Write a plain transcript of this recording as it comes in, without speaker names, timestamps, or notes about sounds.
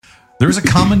There's a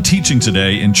common teaching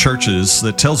today in churches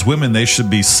that tells women they should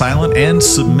be silent and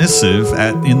submissive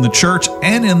in the church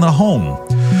and in the home.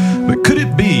 But could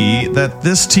it be that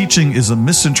this teaching is a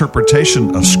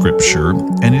misinterpretation of Scripture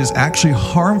and is actually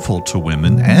harmful to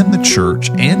women and the church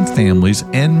and families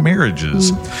and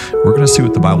marriages? We're going to see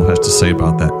what the Bible has to say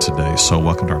about that today. So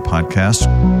welcome to our podcast.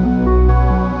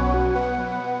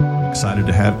 Excited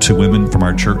to have two women from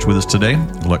our church with us today.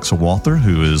 Alexa Walther,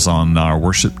 who is on our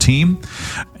worship team,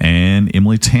 and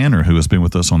Emily Tanner, who has been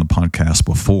with us on the podcast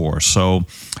before. So,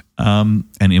 and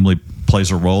Emily plays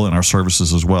a role in our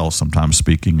services as well, sometimes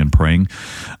speaking and praying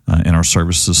in our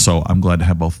services. So I'm glad to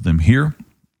have both of them here.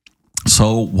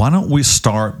 So why don't we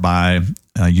start by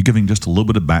you giving just a little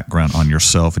bit of background on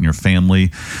yourself and your family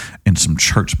and some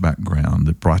church background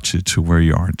that brought you to where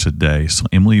you are today. So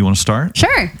Emily, you want to start?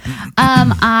 Sure.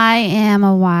 I am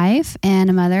a wife and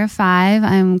a mother of 5.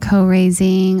 I'm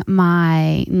co-raising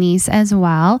my niece as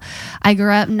well. I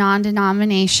grew up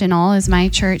non-denominational as my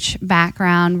church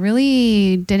background.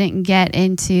 Really didn't get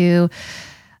into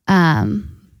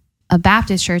a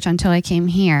Baptist church until I came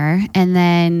here. And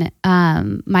then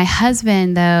my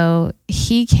husband, though,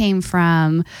 he came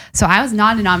from, so I was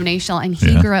non-denominational and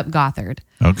he grew up Gothard.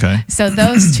 Okay. So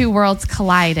those two worlds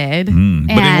collided. But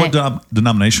in what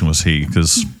denomination was he?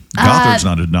 Because Gothard's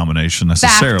not a denomination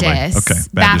necessarily. Baptist. Okay.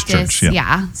 Baptist church.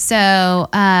 Yeah. So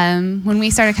when we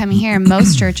started coming here,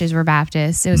 most churches were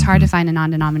Baptist. It was hard to find a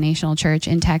non-denominational church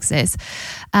in Texas.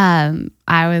 I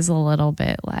was a little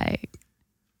bit like,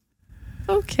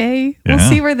 okay, we'll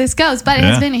see where this goes. But it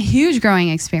has been a huge growing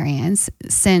experience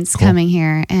since coming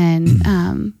here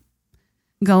and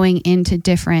going into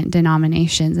different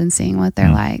denominations and seeing what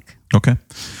they're like. Okay.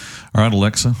 All right,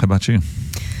 Alexa, how about you?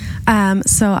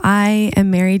 So I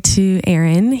am married to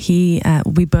Aaron.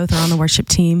 We both are on the worship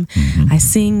team. I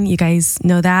sing, you guys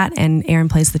know that, and Aaron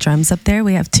plays the drums up there.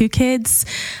 We have 2 kids,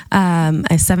 a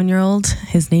 7-year-old,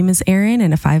 his name is Aaron,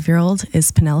 and a 5-year-old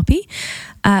is Penelope.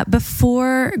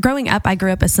 Before growing up, I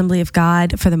grew up Assembly of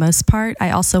God for the most part.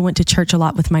 I also went to church a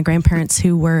lot with my grandparents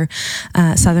who were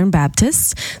Southern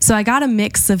Baptists. So I got a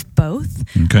mix of both.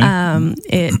 Okay.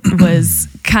 It was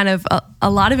kind of, a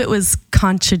lot of it was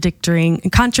contradicting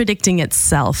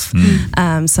itself.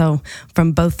 So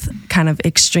from both kind of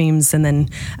extremes. And then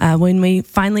when we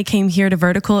finally came here to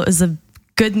Vertical, it was a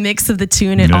good mix of the two,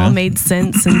 and it all made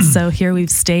sense. And so here we've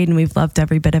stayed and we've loved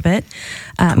every bit of it.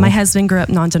 My husband grew up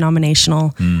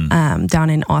non-denominational down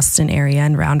in Austin area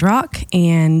in Round Rock.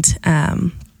 And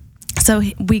so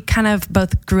we kind of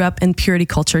both grew up in purity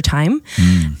culture time,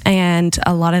 and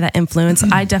a lot of that influence.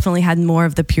 I definitely had more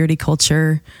of the purity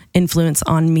culture influence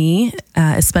on me,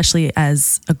 especially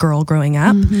as a girl growing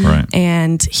up. Right.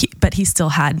 And but he still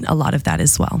had a lot of that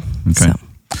as well. Okay.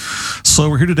 So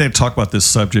we're here today to talk about this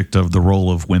subject of the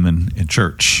role of women in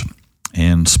church,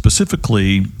 and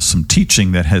specifically some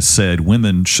teaching that has said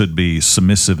women should be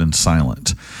submissive and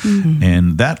silent.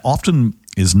 And that often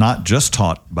is not just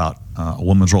taught about a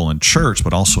woman's role in church,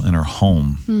 but also in her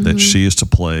home, that she is to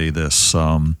play this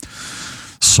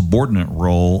subordinate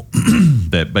role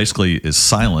that basically is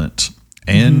silent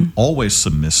and always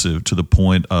submissive to the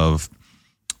point of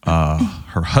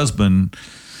her husband.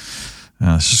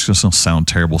 It's just going to sound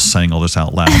terrible saying all this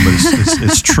out loud, but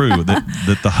it's true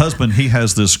that the husband, he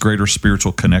has this greater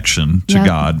spiritual connection to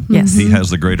God. Yes. He has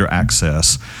the greater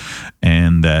access,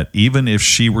 and that even if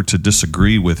she were to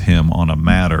disagree with him on a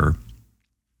matter,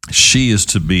 she is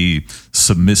to be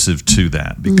submissive to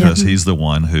that because he's the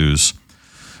one who's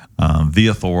the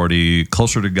authority,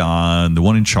 closer to God, the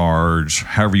one in charge,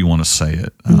 however you want to say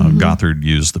it. Gothard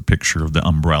used the picture of the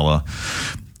umbrella.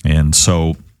 And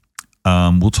so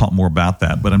we'll talk more about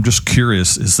that, but I'm just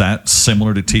curious, is that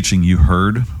similar to teaching you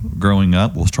heard growing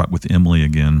up? We'll start with Emily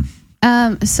again.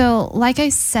 So like I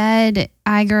said,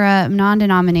 I grew up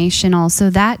non-denominational, so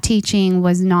that teaching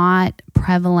was not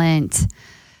prevalent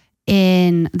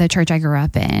in the church I grew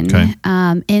up in. Okay.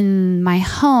 In my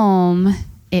home,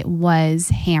 it was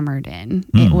hammered in.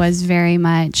 It was very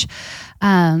much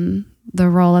the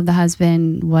role of the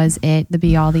husband was the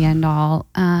be-all, the end-all.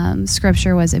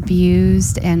 Scripture was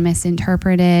abused and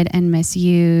misinterpreted and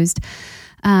misused.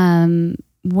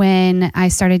 When I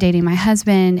started dating my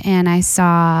husband and I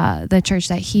saw the church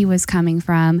that he was coming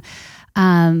from,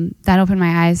 that opened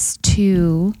my eyes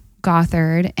to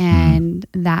Gothard and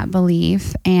that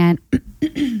belief. And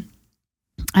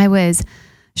I was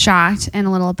shocked and a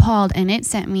little appalled, and it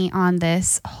sent me on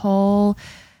this whole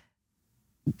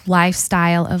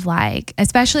lifestyle of like,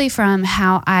 especially from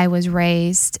how I was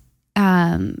raised,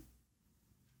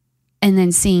 and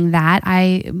then seeing that,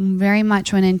 I very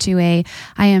much went into I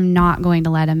am not going to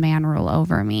let a man rule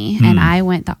over me. And I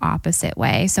went the opposite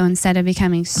way. So instead of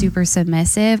becoming super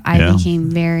submissive, I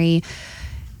became very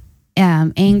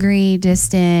angry,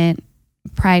 distant,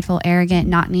 prideful, arrogant,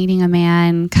 not needing a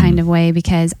man kind of way,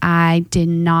 because I did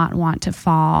not want to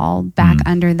fall back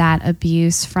under that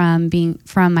abuse from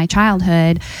my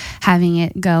childhood, having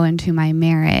it go into my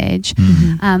marriage.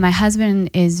 My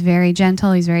husband is very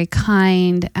gentle. He's very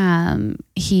kind.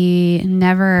 He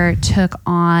never took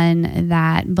on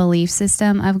that belief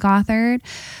system of Gothard,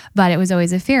 but it was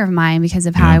always a fear of mine because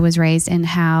of how I was raised and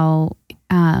how,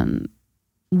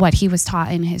 what he was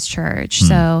taught in his church.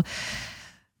 So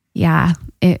yeah,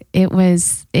 it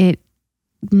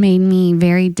made me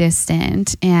very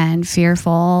distant and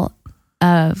fearful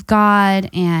of God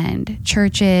and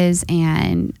churches.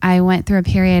 And I went through a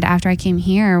period after I came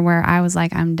here where I was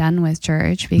like, I'm done with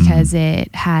church, because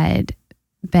it had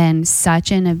been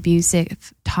such an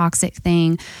abusive, toxic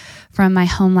thing from my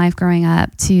home life growing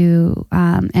up to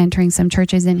entering some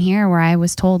churches in here where I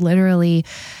was told literally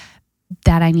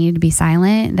that I needed to be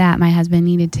silent, that my husband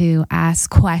needed to ask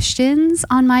questions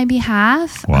on my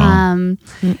behalf. Wow.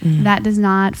 That does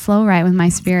not flow right with my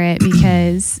spirit,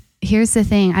 because here's the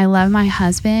thing. I love my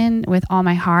husband with all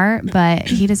my heart, but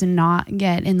he does not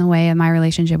get in the way of my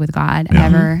relationship with God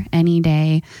ever, any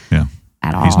day.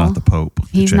 At all. He's not the Pope.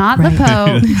 He's not the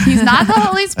Pope. He's not the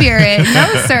Holy Spirit.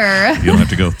 No, sir. You don't have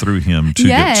to go through him to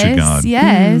get to God.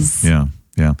 Yes.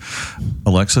 Yeah.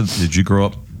 Alexa, did you grow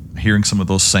up hearing some of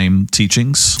those same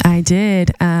teachings? I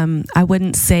did. I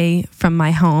wouldn't say from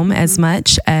my home as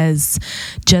much as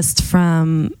just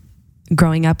from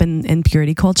growing up in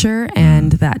purity culture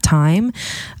and that time.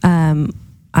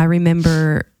 I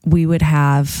remember we would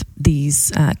have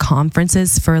these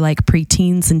conferences for like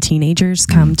preteens and teenagers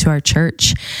come to our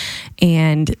church,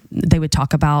 and they would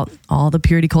talk about all the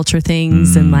purity culture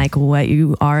things and like what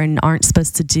you are and aren't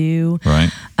supposed to do. Right.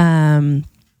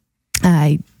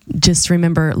 I just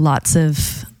remember lots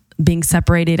of being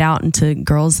separated out into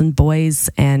girls and boys,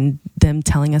 and them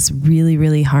telling us really,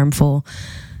 really harmful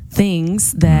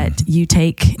things that you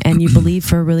take and you believe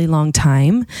for a really long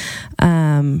time.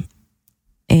 And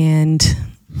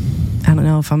I don't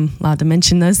know if I'm allowed to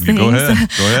mention those things. Go ahead.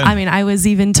 I mean, I was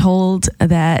even told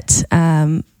that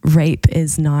rape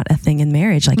is not a thing in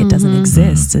marriage. Like it doesn't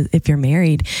exist. If you're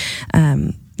married,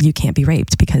 you can't be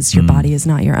raped because your body is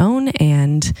not your own.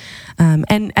 And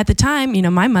at the time, you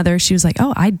know, my mother, she was like,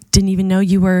 "Oh, I didn't even know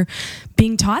you were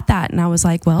being taught that." And I was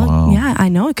like, "Well, yeah, I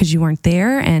know it because you weren't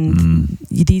there. And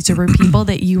these were people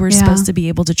that you were supposed to be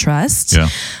able to trust,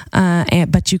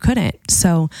 but you couldn't."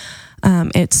 So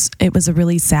it was a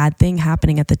really sad thing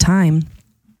happening at the time.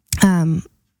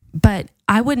 But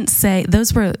I wouldn't say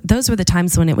those were the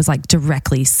times when it was like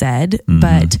directly said,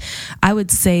 but I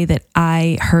would say that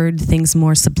I heard things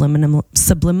more subliminally.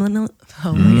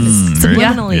 Oh my goodness,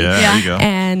 subliminally. There you go.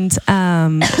 And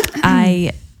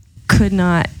I could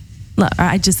not.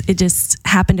 It just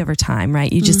happened over time,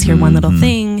 right? You just hear one little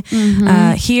thing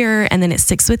here, and then it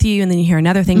sticks with you, and then you hear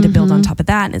another thing to build on top of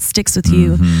that, and it sticks with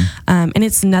you. And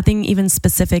it's nothing even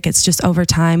specific. It's just over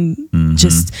time,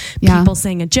 just people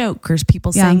saying a joke or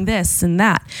people saying this and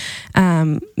that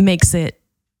makes it,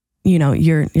 you know,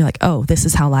 you're like, oh, this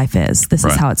is how life is. This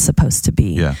is how it's supposed to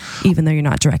be, even though you're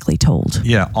not directly told.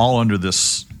 Yeah, all under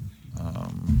this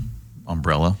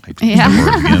umbrella, I hate to use the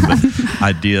word again, but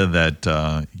idea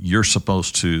that you're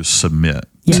supposed to submit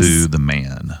to the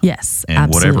man. Yes, and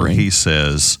absolutely. whatever he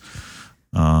says,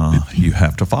 you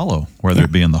have to follow, whether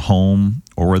it be in the home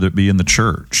or whether it be in the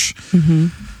church.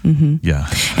 Yeah.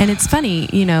 And it's funny,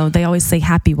 you know, they always say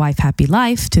happy wife, happy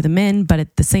life to the men, but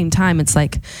at the same time, it's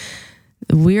like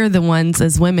we're the ones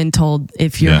as women told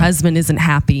if your husband isn't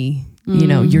happy, you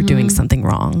know, you're doing something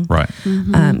wrong. Right.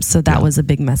 So that was a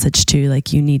big message too.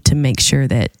 Like you need to make sure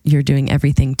that you're doing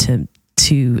everything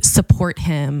to support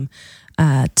him,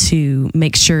 to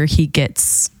make sure he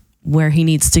gets where he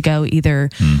needs to go, either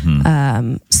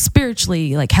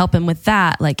spiritually, like help him with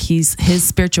that. Like his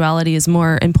spirituality is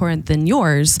more important than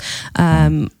yours,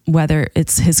 whether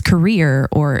it's his career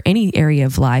or any area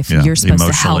of life. You're supposed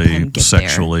to help him get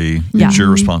sexually, there. it's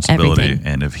your responsibility. Everything.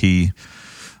 And if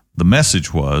the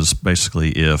message was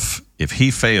basically if he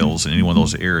fails in any one of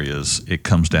those areas, it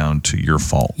comes down to your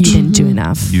fault. You didn't do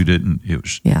enough. You didn't. It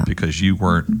was because you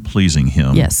weren't pleasing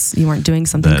him. Yes, you weren't doing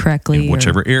something correctly. In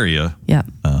whichever area,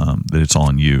 that it's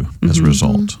on you as a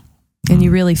result. And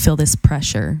you really feel this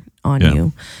pressure on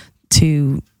you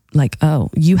to like, oh,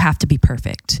 you have to be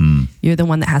perfect. You're the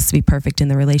one that has to be perfect in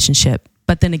the relationship.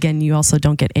 but then again, you also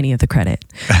don't get any of the credit.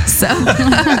 So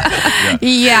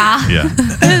Yeah.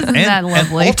 Isn't that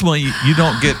lovely? And ultimately, you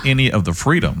don't get any of the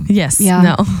freedom. yes, Yeah.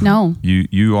 no. No.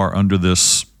 You are under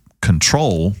this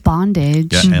control.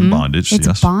 Bondage. Yeah, and bondage. It's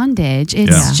yes. bondage.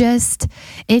 It's just,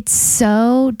 it's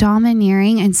so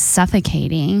domineering and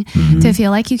suffocating to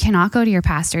feel like you cannot go to your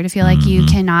pastor, to feel like you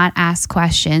cannot ask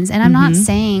questions. And I'm not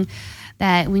saying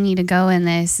that we need to go in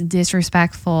this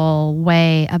disrespectful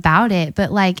way about it,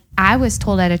 but like I was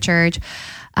told at a church,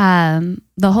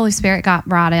 the Holy Spirit got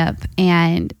brought up,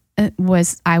 and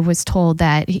I was told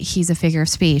that he's a figure of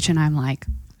speech, and I'm like,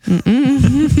 Yeah.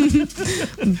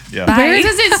 where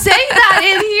does it say that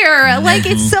in here? Like,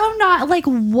 it's so not like,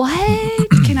 what?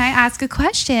 Can I ask a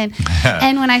question?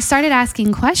 And when I started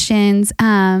asking questions,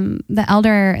 the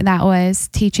elder that was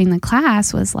teaching the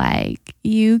class was like,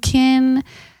 you can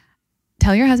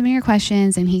tell your husband your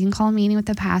questions and he can call a meeting with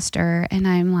the pastor. And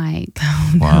I'm like,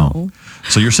 Wow.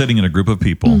 So you're sitting in a group of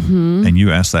people and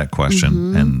you ask that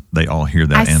question and they all hear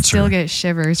that I answer. still get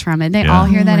shivers from it. They Yeah. all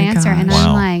hear Oh that my answer. And gosh.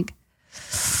 I'm Wow. like,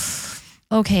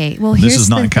 okay, well, This here's is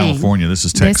not the in thing. California. This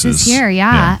is Texas. This is here,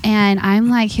 yeah. And I'm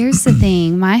like, here's the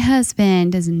thing. My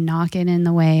husband does not get in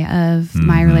the way of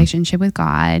my relationship with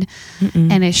God.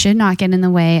 And it should not get in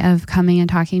the way of coming and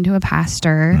talking to a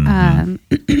pastor,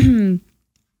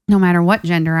 no matter what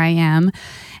gender I am.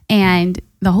 And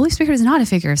the Holy Spirit is not a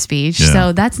figure of speech. Yeah.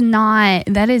 So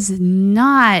that is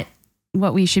not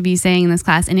what we should be saying in this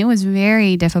class. And it was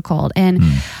very difficult. And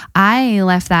I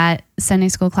left that Sunday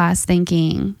school class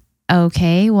thinking,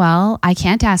 okay, well, I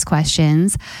can't ask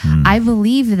questions. I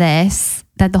believe this,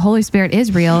 that the Holy Spirit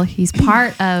is real. He's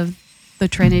part of the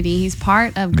Trinity. He's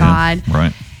part of God.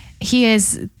 Right. He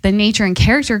is the nature and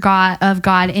character of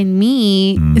God in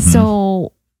me.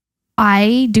 So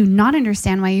I do not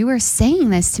understand why you were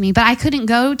saying this to me, but I couldn't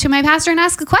go to my pastor and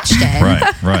ask a question.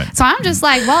 Right. So I'm just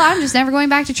like, well, I'm just never going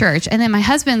back to church. And then my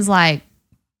husband's like,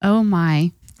 oh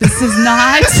my, this is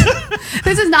not,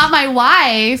 this is not my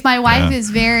wife. My wife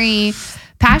is very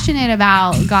passionate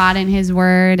about God and his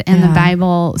word and the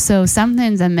Bible. So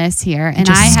something's amiss here. And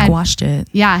Just I had squashed it.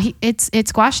 Yeah, it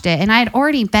squashed it. And I had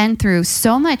already been through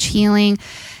so much healing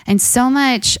and so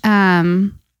much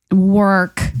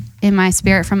work in my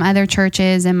spirit from other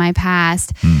churches in my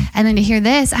past. And then to hear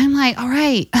this, I'm like, all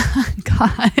right,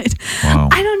 God, Wow.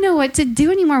 I don't know what to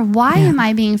do anymore. Why am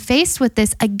I being faced with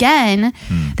this again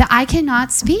that I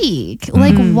cannot speak?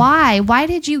 Like, why? Why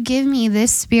did you give me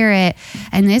this spirit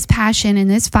and this passion and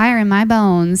this fire in my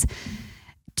bones?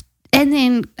 And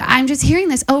then I'm just hearing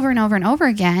this over and over and over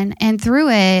again. And through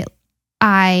it,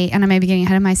 I may be getting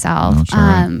ahead of myself. No, it's all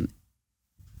right.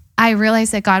 I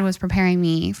realized that God was preparing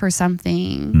me for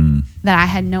something that I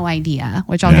had no idea,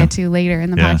 which I'll Yeah. get to later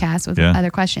in the podcast with other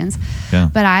questions. Yeah.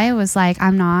 But I was like,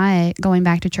 I'm not going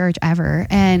back to church ever.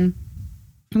 And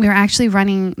we were actually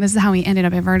running, this is how we ended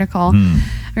up at Vertical.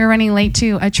 We were running late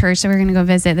to a church that we were going to go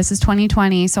visit. This is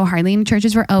 2020, so hardly any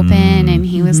churches were open. And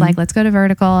he was like, let's go to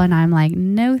Vertical. And I'm like,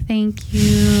 no, thank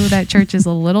you. That church is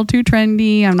a little too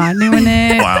trendy. I'm not doing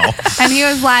it. Wow. And he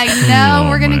was like, no, Oh,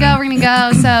 we're going to man. go. We're going to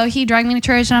go. So he dragged me to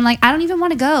church and I'm like, I don't even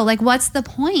want to go. Like, what's the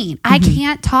point? I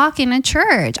can't talk in a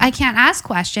church. I can't ask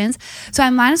questions. So I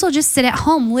might as well just sit at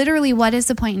home. Literally, what is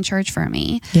the point in church for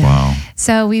me? Wow.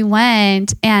 So we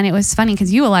went, and it was funny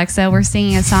because you, Alexa, were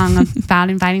singing a song about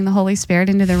inviting the Holy Spirit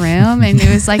into the room. And it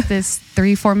was like this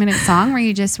 3-4 minute song where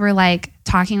you just were like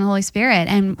talking to the Holy Spirit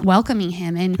and welcoming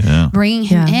him and bringing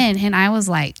him in. And I was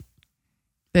like,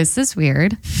 this is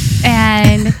weird.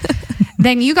 And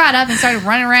then you got up and started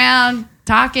running around,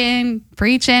 talking,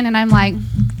 preaching. And I'm like,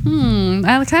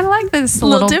 I kind of like this a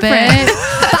little bit. different.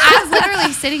 But I was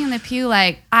literally sitting in the pew,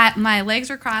 like my legs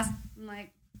were crossed. I'm like,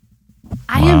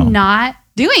 I am not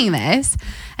doing this.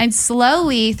 And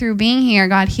slowly through being here,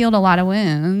 God healed a lot of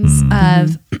wounds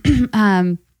of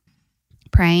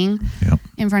praying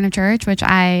in front of church, which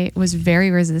I was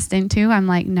very resistant to. I'm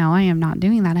like, no, I am not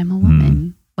doing that. I'm a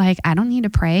woman. Like, I don't need to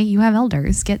pray. You have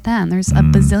elders. Get them. There's a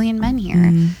bazillion men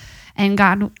here. And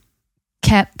God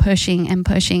kept pushing and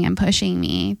pushing and pushing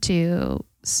me to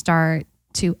start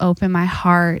to open my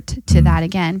heart to that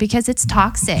again, because it's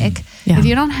toxic. If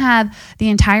you don't have the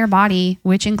entire body,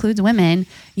 which includes women,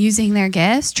 using their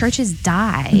gifts, churches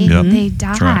die. They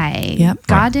die. Right.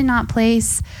 God did not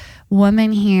place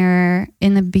women here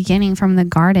in the beginning from the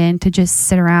garden to just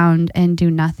sit around and do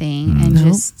nothing and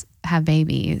just have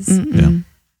babies.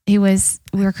 We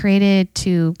were created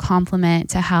to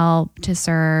complement, to help, to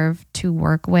serve, to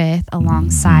work with,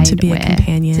 alongside, To be a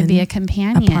companion. to be a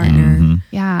companion, A partner.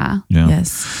 Yeah.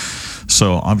 Yes.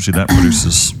 So obviously that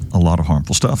produces a lot of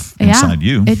harmful stuff inside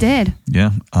you. It did.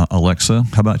 Yeah. Alexa,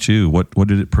 how about you? What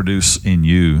did it produce in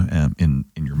you, in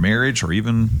your marriage, or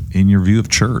even in your view of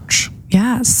church?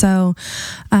 Yeah. So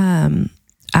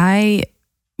I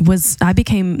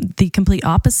became the complete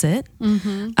opposite.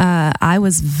 I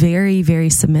was very,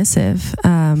 very submissive.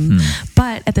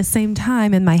 But at the same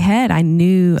time, in my head, I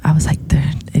knew, I was like,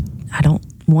 I don't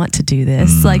want to do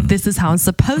this. Like, this is how I'm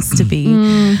supposed to be.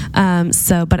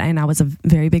 And I was a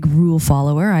very big rule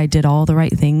follower. I did all the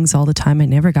right things all the time. I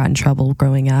never got in trouble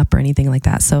growing up or anything like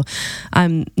that. So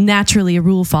I'm naturally a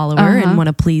rule follower and want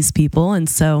to please people. And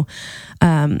so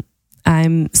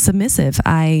I'm submissive.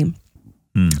 I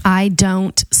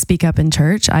don't speak up in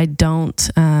church. I don't.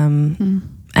 And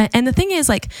the thing is,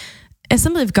 like,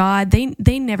 Assembly of God,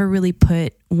 they never really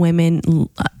put women,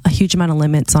 a huge amount of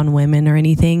limits on women or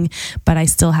anything, but I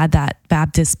still had that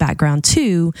Baptist background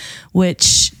too,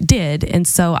 which did. And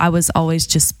so I was always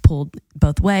just pulled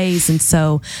both ways. And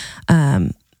so,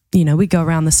 we go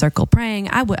around the circle praying.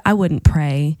 I wouldn't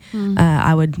pray.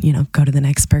 I would, go to the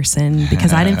next person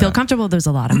because I didn't feel comfortable. There was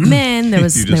a lot of men. They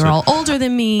were all older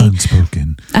than me.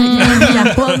 Unspoken.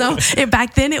 Well, no.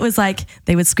 Back then it was like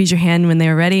they would squeeze your hand when they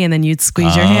were ready, and then you'd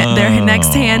squeeze their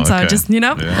next hand. So I just, already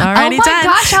oh done.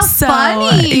 my gosh, how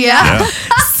funny! Yeah.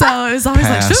 So it was always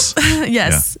Pass. like,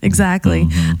 yes, exactly.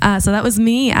 So that was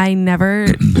me. I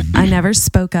never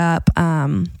spoke up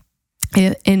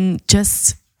in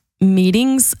just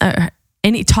meetings,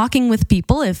 talking with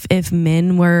people. If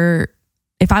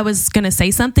I was going to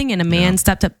say something and a man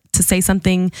stepped up to say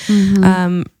something,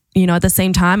 at the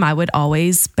same time, I would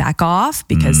always back off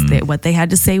because what they had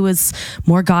to say was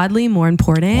more godly, more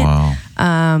important. Wow.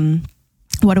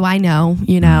 What do I know?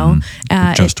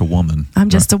 Just a woman. I'm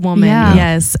just a woman. Yeah.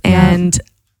 Yes. And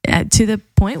to the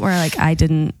point where I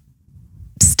didn't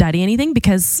study anything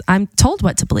because I'm told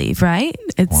what to believe, right?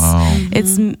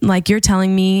 It's like, you're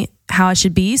telling me how I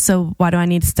should be, so why do I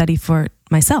need to study for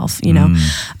myself?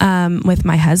 With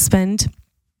my husband,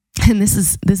 and this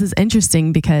is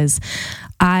interesting because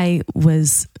I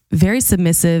was very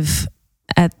submissive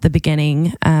at the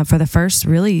beginning for the first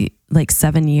really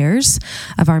 7 years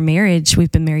of our marriage.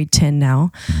 We've been married 10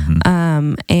 now,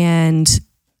 and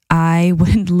I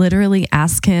would literally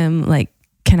ask him,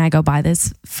 can I go buy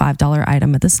this $5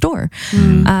 item at the store?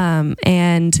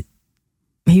 And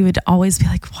he would always be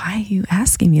like, why are you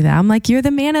asking me that? I'm like, you're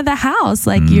the man of the house.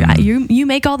 Like you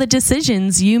make all the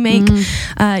decisions. You make,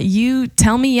 you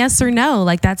tell me yes or no.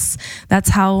 Like that's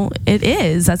how it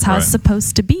is. That's how it's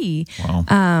supposed to be.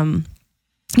 Wow.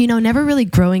 Never really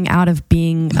growing out of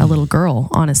being a little girl,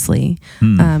 honestly.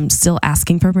 Still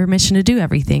asking for permission to do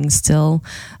everything. Still,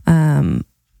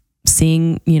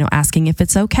 seeing, asking if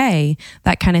it's okay,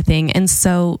 that kind of thing. And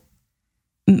so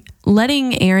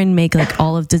letting Aaron make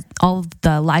all of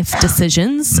the life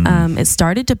decisions, it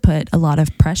started to put a lot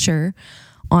of pressure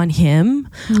on him,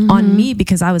 on me,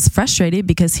 because I was frustrated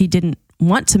because he didn't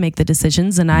want to make the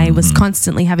decisions, and I was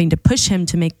constantly having to push him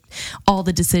to make all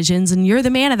the decisions. And you're the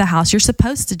man of the house. You're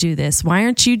supposed to do this. Why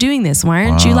aren't you doing this? Why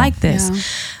aren't you like this?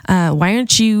 Yeah. Why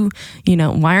aren't you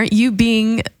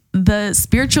being the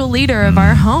spiritual leader of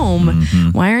our home?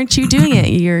 Why aren't you doing it?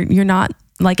 You're not.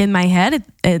 In my head,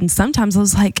 and sometimes I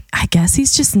was like, I guess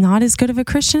he's just not as good of a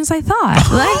Christian as I thought.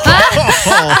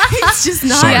 He's just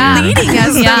not leading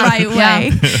us the right way.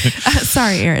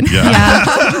 Sorry, Aaron.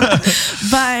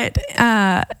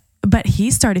 But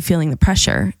he started feeling the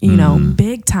pressure,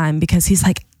 big time, because he's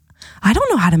like, I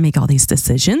don't know how to make all these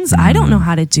decisions. I don't know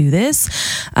how to do this.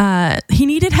 He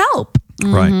needed help.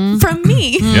 Right. From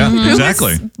me. Yeah,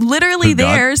 exactly. Who was literally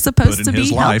there, supposed to be his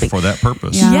helping. life for that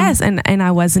purpose. Yeah. Yes, and I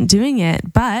wasn't doing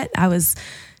it, but I was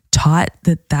taught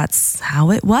that that's how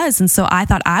it was. And so I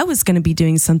thought I was going to be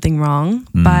doing something wrong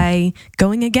by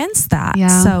going against that.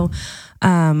 Yeah. So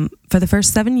for the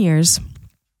first 7 years,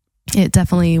 it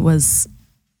definitely was,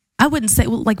 I wouldn't say,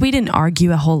 we didn't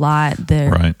argue a whole lot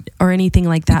there or anything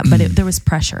like that, but there was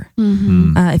pressure.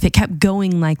 If it kept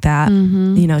going like that,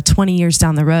 20 years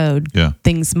down the road,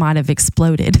 things might have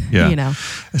exploded. Yeah.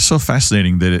 It's so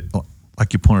fascinating that it,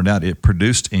 like you pointed out, it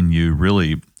produced in you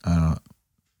really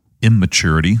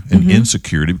immaturity and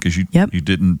insecurity because you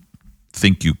didn't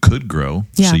think you could grow,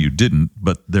 so you didn't.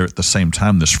 But there at the same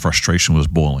time, this frustration was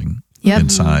boiling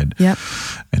inside. Yep.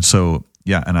 And so,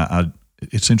 and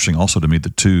it's interesting also to me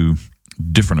the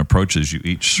different approaches you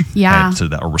each Yeah. had to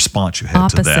that, or response you had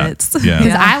Opposites. to that. Yeah.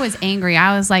 Because I was angry.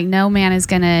 I was like, no man is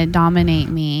going to dominate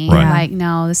me. Right. Like,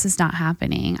 no, this is not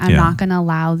happening. I'm Yeah. not going to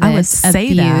allow this I would say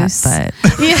abuse. that,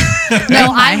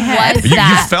 No, I was You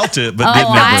that. felt it, but Oh, didn't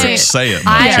ever I- say it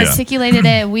much. I Yeah. articulated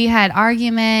it. We had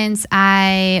arguments.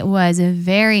 I was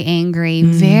very angry,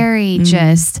 very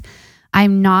just,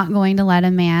 I'm not going to let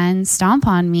a man stomp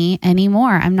on me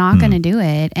anymore. I'm not going to do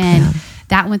it. And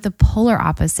that went the polar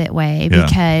opposite way Yeah.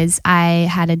 because I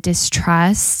had a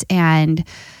distrust and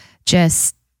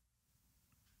just,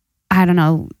 I don't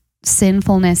know,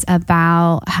 sinfulness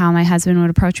about how my husband would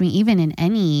approach me, even in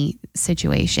any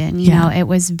situation. You know, it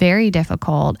was very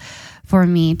difficult for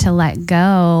me to let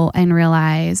go and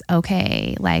realize,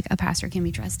 okay, like a pastor can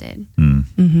be trusted.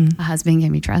 A husband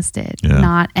can be trusted. Yeah.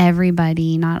 Not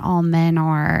everybody, not all men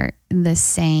are the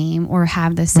same or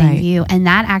have the same Right. view. And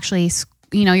that actually,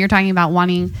 you know, you're talking about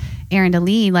wanting Aaron to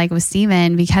lead, like with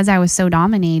Stephen, because I was so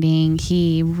dominating,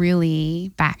 he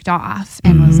really backed off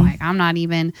and was like, I'm not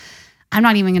even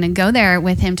going to go there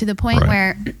with him, to the point Right.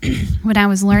 where when I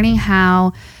was learning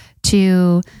how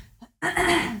to,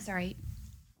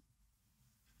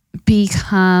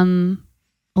 become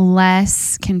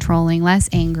less controlling, less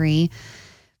angry,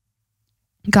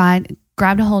 God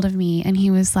grabbed a hold of me and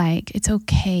he was like, it's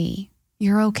okay.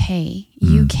 You're okay.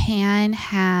 You can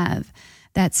have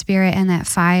that spirit and that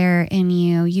fire in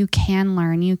you. You can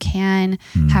learn. You can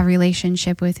have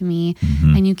relationship with me,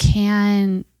 and you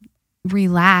can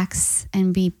relax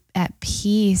and be at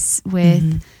peace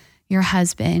with your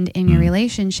husband in your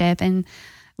relationship. And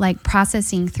like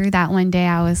processing through that one day,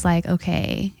 I was like,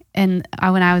 okay. And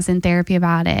when I was in therapy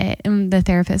about it, and the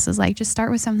therapist was like, just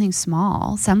start with something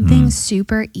small, something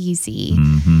super easy.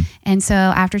 And so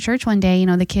after church one day, you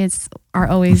know, the kids are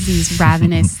always these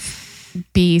ravenous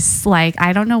beasts. Like,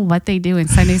 I don't know what they do in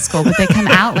Sunday school, but they come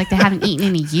out like they haven't eaten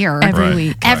in a year. Every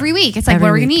week. Every week. It's like, Every what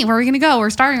are we going week. to eat? Where are we going to go? We're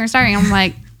starving. I'm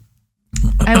like,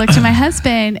 I look to my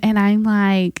husband and I'm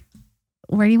like,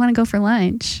 where do you want to go for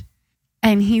lunch?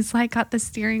 And he's like, got the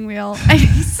steering wheel and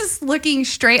he's just looking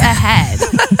straight ahead.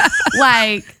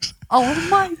 Like, oh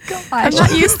my gosh. I'm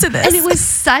not used to this. And it was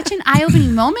such an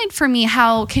eye-opening moment for me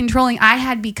how controlling I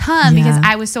had become because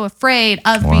I was so afraid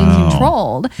of being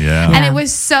controlled. Yeah. And it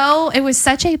was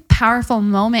such a powerful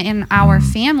moment in our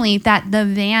family that the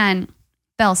van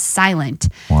fell silent.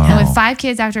 Wow. And with 5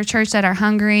 kids after church that are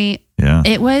hungry, Yeah.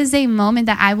 it was a moment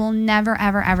that I will never,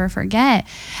 ever, ever forget.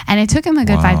 And it took him a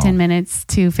good 5-10 minutes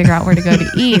to figure out where to go to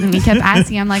eat. And he kept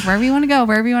asking, I'm like, wherever you want to go,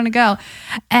 wherever you want to go.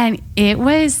 And it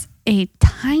was a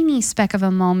tiny speck of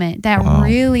a moment that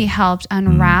really helped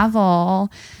unravel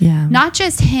not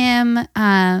just him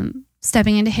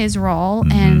stepping into his role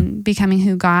and becoming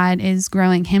who God is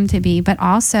growing him to be, but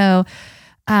also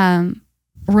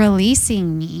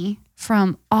releasing me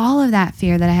from all of that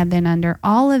fear that I had been under,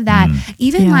 all of that,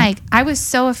 even like I was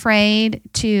so afraid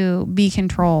to be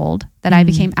controlled that I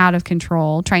became out of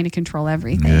control, trying to control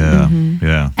everything. Yeah.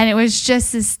 Yeah. And it was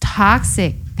just this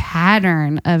toxic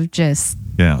pattern of just,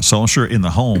 Yeah. So I'm sure in the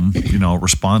home, you know,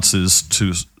 responses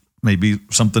to maybe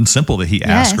something simple that he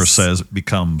asks or Yes. says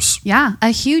becomes a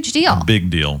huge deal. a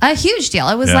big deal. A huge deal.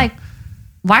 It was like,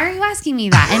 why are you asking me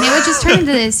that? And it would just turn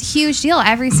into this huge deal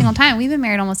every single time. We've been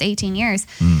married almost 18 years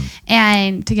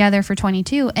and together for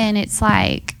 22. And it's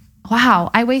like, wow,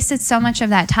 I wasted so much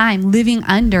of that time living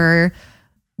under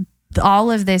all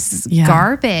of this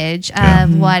garbage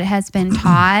of what has been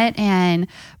taught and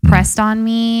pressed on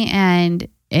me. And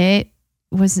it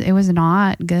was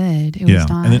not good. It was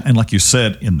not. And like you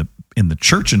said, in the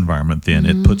church environment, then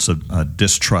it puts a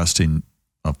distrust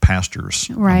of pastors,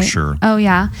 right. I'm sure. Oh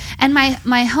yeah. And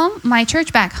my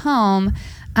church back home,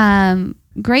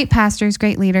 great pastors,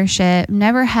 great leadership,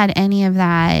 never had any of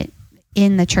that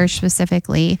in the church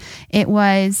specifically. It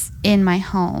was in my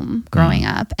home growing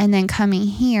up. And then coming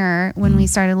here, when we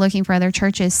started looking for other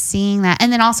churches, seeing that,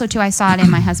 and then also too, I saw it in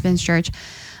my husband's church,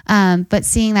 but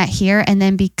seeing that here and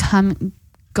then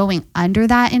going under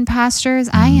that in pastors,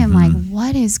 I am like,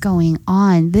 what is going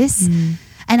on? This,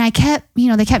 and I kept,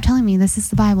 they kept telling me, this is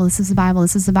the Bible, this is the Bible,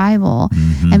 this is the Bible.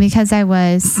 And because I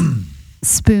was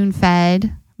spoon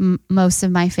fed most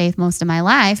of my faith, most of my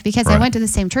life, because I went to the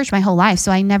same church my whole life.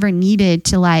 So I never needed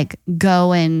to like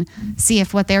go and see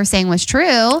if what they were saying was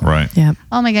true. Right. Yeah.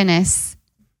 Oh my goodness.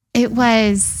 It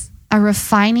was a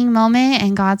refining moment,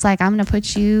 and God's like, I'm going to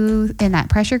put you in that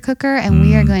pressure cooker and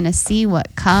we are going to see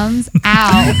what comes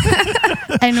out.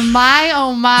 And my,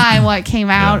 oh my, what came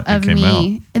out of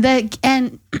me.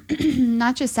 And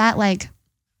not just that, like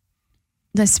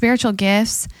the spiritual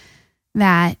gifts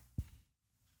that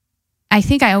I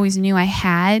think I always knew I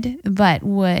had, but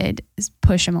would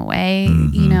push him away,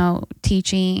 you know,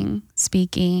 teaching,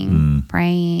 speaking,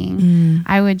 praying.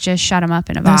 I would just shut him up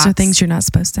in a box. Those are things you're not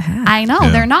supposed to have. I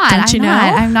know, they're not. Don't you know?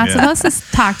 I'm not supposed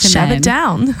to talk to Shut men. it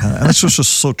down. That's just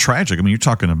so tragic. I mean, you're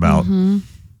talking about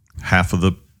half of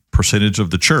the percentage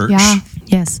of the church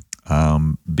Yes.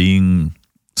 being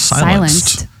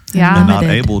silenced. Yeah. And not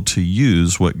Limited. able to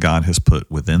use what God has put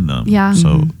within them. Yeah.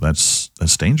 So that's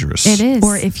dangerous. It is.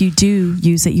 Or if you do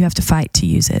use it, you have to fight to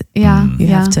use it. Yeah. You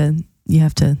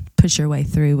have to push your way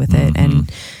through with it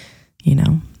and, you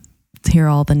know, hear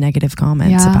all the negative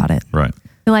comments about it. Right.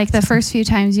 Like the first few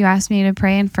times you asked me to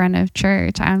pray in front of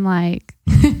church, I'm like,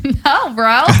 no,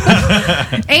 bro,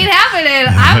 ain't happening.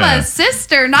 I'm a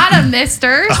sister, not a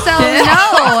mister. So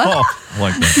no,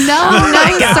 Like that.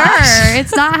 no, sir,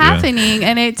 it's not happening.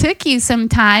 And it took you some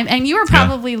time, and you were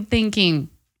probably thinking,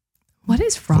 what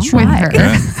is wrong with her?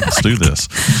 Yeah, let's do this.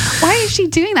 Why is she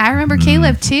doing that? I remember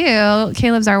Caleb too.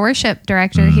 Caleb's our worship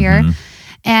director here.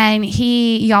 And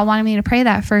y'all wanted me to pray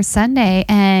that first Sunday,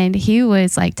 and he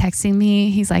was like texting me.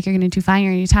 He's like, "You're going to do fine.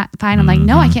 You're going to do fine." I'm like,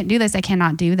 "No, I can't do this. I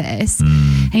cannot do this."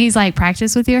 And he's like,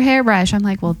 "Practice with your hairbrush." I'm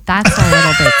like, "Well, that's a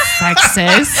little bit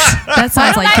sexist." That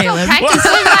sounds like Caleb.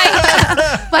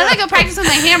 Why don't I go practice with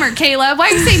my hammer, Caleb? Why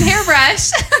are you saying hairbrush?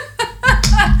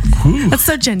 That's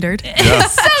so gendered. Yeah,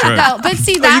 So that's right. no, but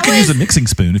see You that can was. use a mixing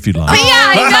spoon if you'd like. But yeah,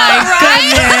 I know, right?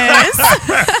 Yes.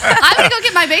 I'm gonna go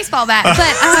get my baseball bat. But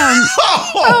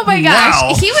oh my gosh,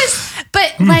 wow. he was.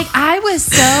 But like I was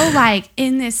so like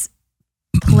in this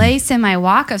place in my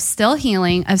walk of still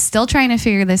healing, of still trying to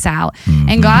figure this out.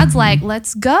 And God's like,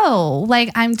 let's go. Like,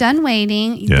 I'm done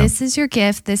waiting. Yeah. This is your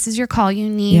gift. This is your call. You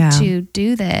need Yeah. to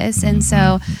do this. And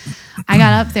so I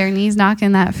got up there, knees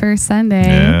knocking that first Sunday.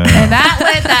 Yeah. And that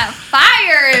lit that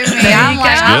fire in me. There I'm you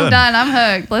like, go. I'm Good. done. I'm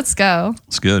hooked. Let's go.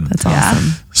 It's good. That's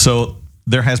awesome. So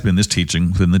there has been this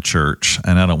teaching within the church,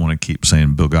 and I don't want to keep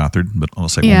saying Bill Gothard, but I'll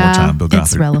say one Yeah. more time, Bill Gothard.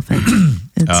 It's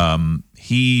relevant.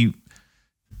 He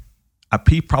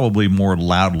probably more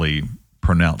loudly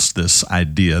pronounced this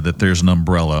idea that there's an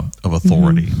umbrella of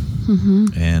authority.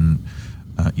 And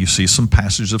you see some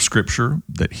passages of scripture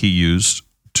that he used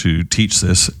to teach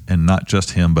this, and not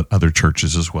just him, but other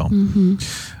churches as well,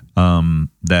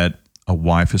 that a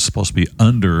wife is supposed to be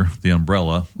under the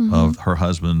umbrella of her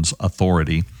husband's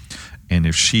authority. And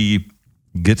if she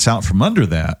gets out from under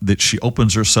that she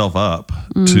opens herself up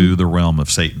to the realm of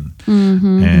Satan.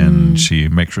 And she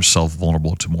makes herself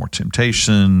vulnerable to more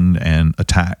temptation and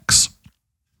attacks.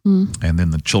 And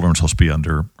then the children are supposed to be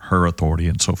under her authority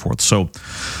and so forth. So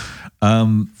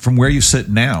from where you sit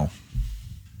now,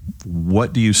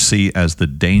 what do you see as the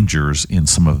dangers in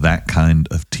some of that kind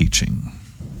of teaching?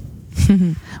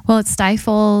 Well, it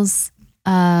stifles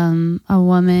a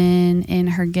woman in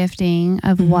her gifting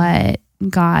of what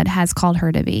God has called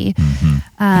her to be.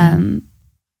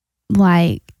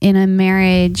 Like in a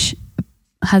marriage,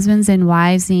 husbands and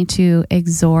wives need to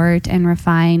exhort and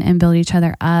refine and build each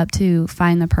other up to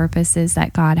find the purposes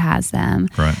that God has them,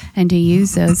 Right. and to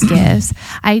use those gifts.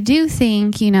 I do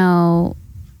think,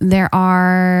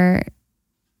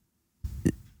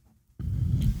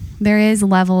 there is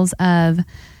levels of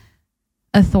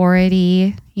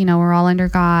authority. We're all under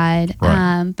God,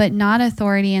 Right. but not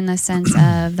authority in the sense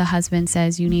of the husband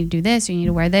says, you need to do this, you need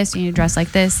to wear this, you need to dress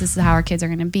like this is how our kids are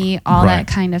going to be, all Right. that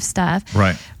kind of stuff.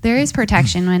 Right. There is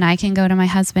protection when I can go to my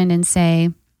husband and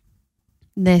say,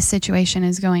 this situation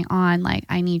is going on, like,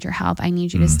 I need your help. I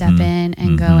need you to step in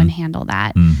and go and handle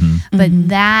that. But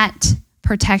that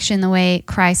protection, the way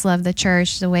Christ loved the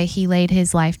church, the way he laid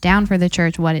his life down for the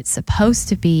church, what it's supposed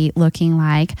to be looking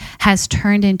like, has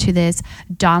turned into this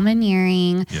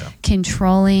domineering,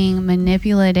 controlling,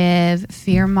 manipulative,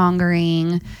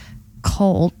 fear-mongering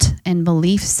cult and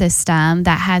belief system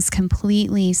that has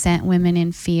completely sent women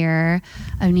in fear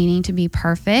of needing to be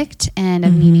perfect and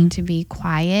of needing to be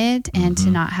quiet and to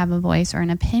not have a voice or an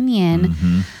opinion.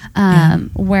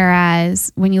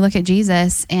 Whereas when you look at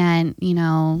Jesus and,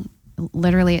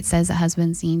 literally it says that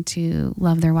husbands need to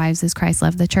love their wives as Christ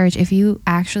loved the church. If you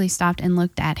actually stopped and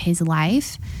looked at his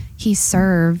life, he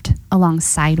served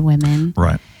alongside women.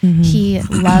 Right. He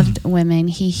loved women.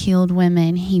 He healed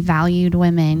women. He valued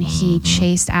women. He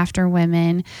chased after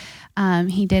women.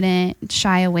 He didn't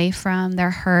shy away from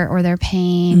their hurt or their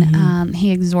pain.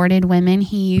 He exhorted women.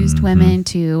 He used women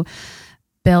to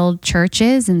build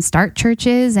churches and start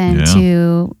churches and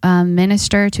to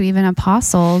minister to even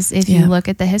apostles if you look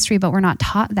at the history, but we're not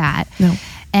taught that. No.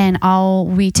 And all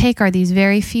we take are these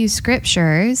very few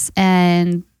scriptures,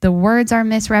 and the words are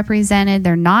misrepresented.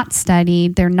 They're not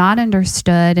studied. They're not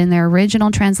understood in their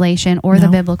original translation or the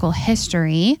biblical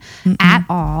history at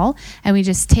all. And we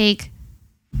just take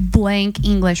blank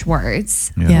English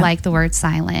words like the word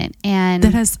silent, and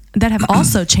that have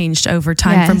also changed over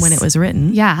time from when it was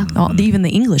written. Yeah, even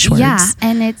the English words. Yeah,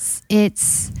 and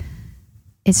it's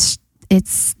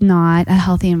not a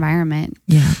healthy environment.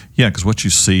 Yeah, because what you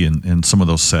see in some of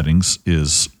those settings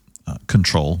is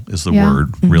control is the word,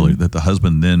 really, that the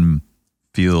husband then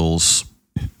feels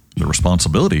the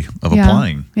responsibility of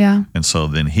applying. Yeah. And so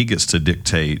then he gets to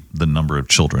dictate the number of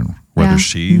children, whether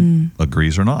she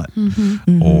agrees or not,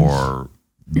 or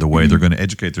the way they're going to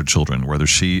educate their children, whether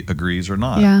she agrees or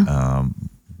not,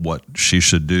 what she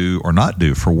should do or not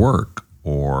do for work,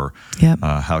 or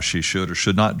how she should or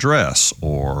should not dress,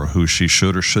 or who she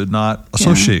should or should not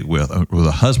associate with. Where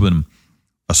the husband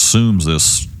assumes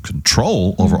this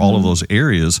control over all of those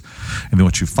areas, and then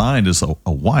what you find is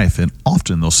a wife, and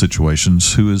often in those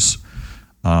situations, who is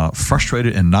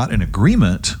frustrated and not in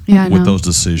agreement with those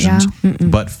decisions,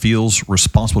 but feels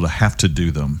responsible to have to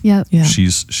do them. She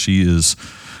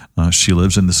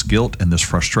lives in this guilt and this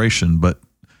frustration, but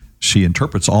she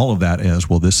interprets all of that as,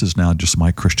 well, this is now just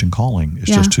my Christian calling.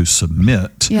 It's just to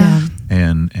submit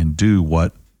and do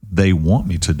what they want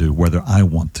me to do, whether I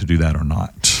want to do that or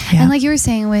not. And like you were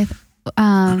saying with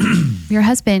your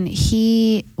husband,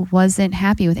 he wasn't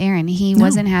happy with Aaron. He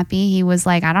wasn't happy. He was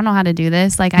like, I don't know how to do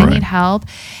this. Like, I need help.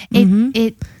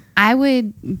 I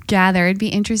would gather it'd be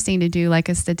interesting to do like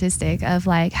a statistic of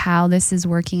like how this is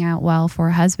working out well for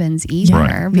husbands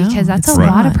either, because that's a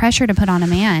lot of pressure to put on a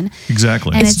man.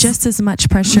 Exactly. And it's just as much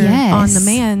pressure on the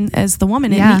man as the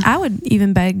woman. And I would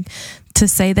even beg to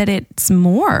say that it's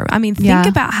more. I mean, think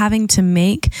about having to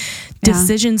make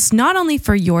decisions not only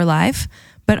for your life,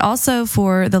 but also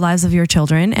for the lives of your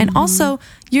children, and also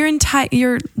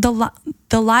the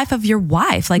life of your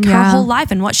wife, like her whole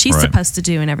life and what she's supposed to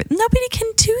do and everything. Nobody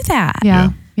can do that.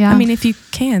 Yeah. I mean, if you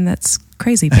can, that's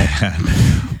crazy. But.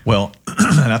 Well,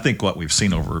 and I think what we've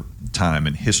seen over time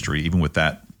in history, even with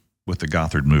the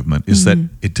Gothard movement, is that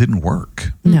it didn't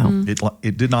work. No,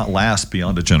 it did not last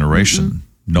beyond a generation.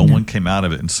 No one came out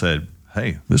of it and said,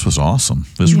 hey, this was awesome.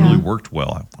 This really worked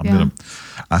well.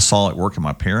 I saw it work in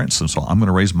my parents, and so I'm going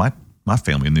to raise my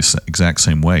family in this exact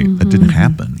same way. That didn't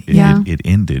happen. It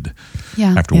ended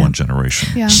after one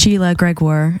generation. Sheila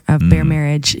Gregoire of Bare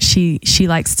Marriage, she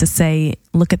likes to say,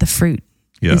 look at the fruit.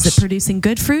 Yes. Is it producing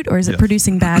good fruit, or is it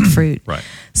producing bad fruit? Right.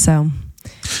 So,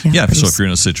 so if you're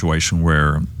in a situation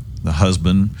where the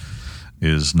husband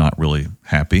is not really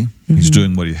happy, he's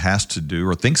doing what he has to do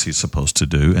or thinks he's supposed to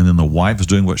do, and then the wife is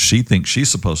doing what she thinks she's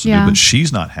supposed to do, but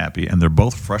she's not happy, and they're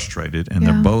both frustrated, and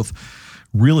they're both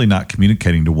really not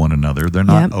communicating to one another. They're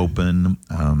not open.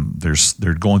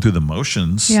 They're going through the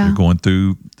motions. They're going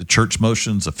through the church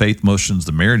motions, the faith motions,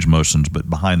 the marriage motions, but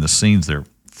behind the scenes they're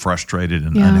frustrated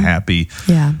and unhappy.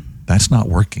 That's not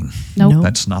working. Nope.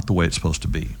 That's not the way it's supposed to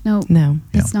be. No,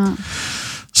 it's not.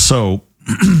 So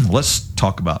let's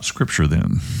talk about Scripture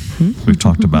then. We've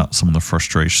talked about some of the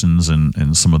frustrations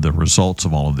and some of the results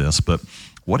of all of this, but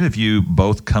what have you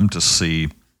both come to see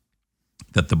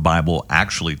that the Bible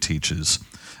actually teaches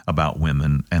about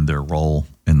women and their role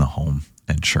in the home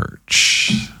and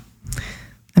church?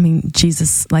 I mean,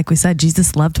 Jesus, like we said,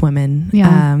 Jesus loved women.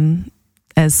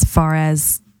 As far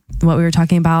as what we were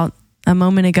talking about a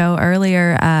moment ago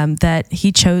earlier, that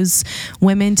he chose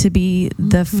women to be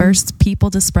the first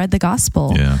people to spread the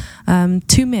gospel.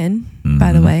 To men,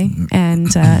 by the way, and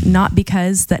not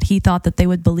because that he thought that they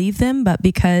would believe them, but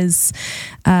because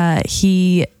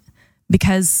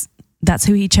that's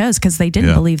who he chose, because they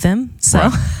didn't believe them.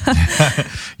 So,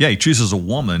 he chooses a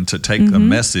woman to take a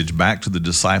message back to the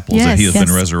disciples that he has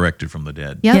been resurrected from the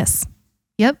dead.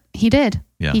 Yep, he did.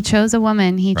 He chose a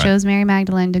woman. He chose Mary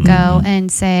Magdalene to go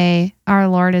and say, our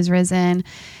Lord is risen.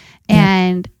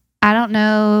 And I don't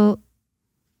know,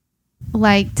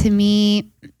 like, to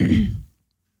me,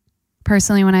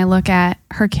 personally, when I look at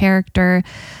her character,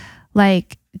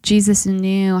 like, Jesus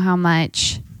knew how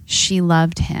much she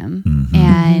loved him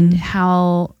and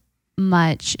how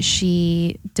much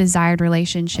she desired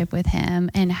relationship with him,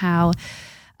 and how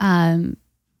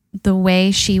the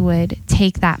way she would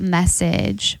take that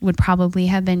message would probably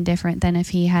have been different than if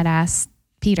he had asked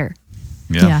Peter.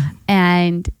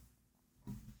 And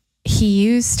God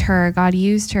used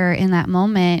her in that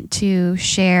moment to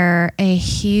share a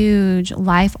huge,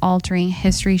 life-altering,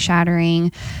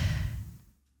 history-shattering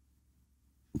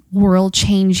world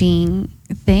changing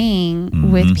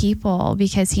thing with people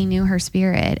because he knew her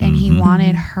spirit and he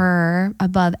wanted her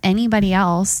above anybody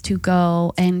else to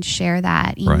go and share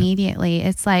that immediately.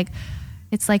 It's like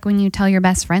when you tell your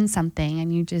best friend something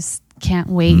and you just can't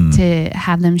wait to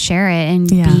have them share it and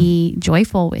be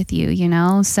joyful with you, you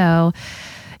know? So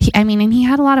and he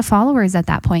had a lot of followers at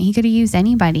that point. He could have used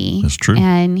anybody. That's true.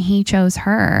 And he chose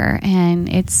her. And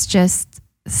it's just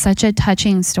such a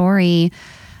touching story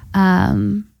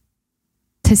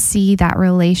to see that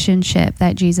relationship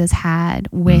that Jesus had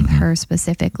with her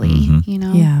specifically, you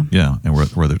know? Yeah. Yeah. And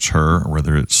whether it's her or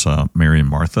whether it's Mary and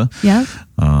Martha, Yep.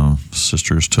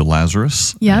 sisters to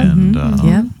Lazarus, Yep. and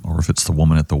Yep. or if it's the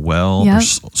woman at the well, Yep.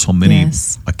 there's so many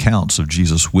Yes. accounts of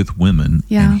Jesus with women,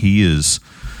 Yeah. and he's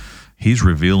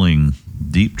revealing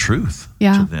deep truth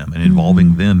Yeah. to them and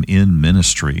involving them in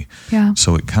ministry. Yeah.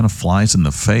 So it kind of flies in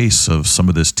the face of some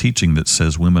of this teaching that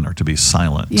says women are to be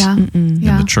silent Yeah. in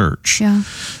Yeah. the church. Yeah.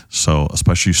 So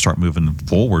especially you start moving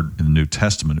forward in the New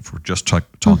Testament, if we're just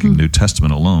talking New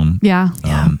Testament alone, Yeah.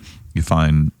 you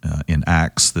find in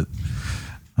Acts that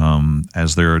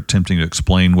as they're attempting to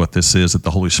explain what this is, that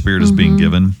the Holy Spirit is being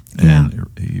given, and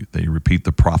they repeat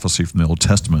the prophecy from the Old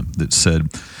Testament that said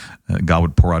God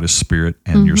would pour out his Spirit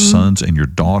and your sons and your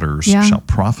daughters shall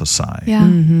prophesy. Yeah.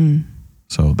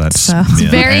 So that's It's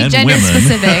men very and gender women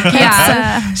specific.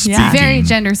 Yeah. speaking, Very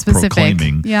gender specific.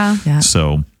 proclaiming. Yeah. Yeah.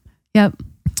 So Yep.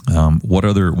 what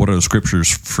other scriptures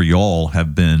for y'all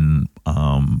have been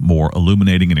more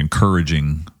illuminating and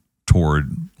encouraging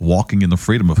toward walking in the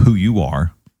freedom of who you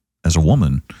are as a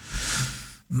woman?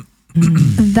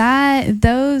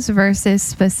 Those verses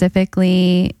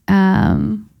specifically,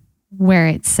 where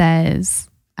it says,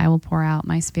 I will pour out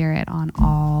my Spirit on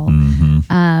all,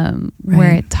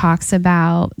 where it talks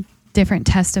about different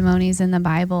testimonies in the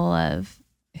Bible of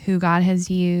who God has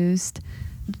used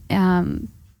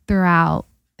throughout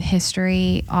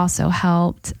history also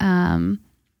helped. And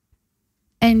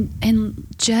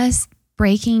just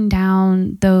breaking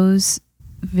down those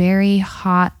very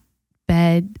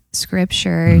hotbed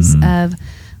scriptures of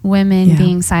women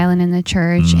being silent in the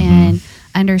church and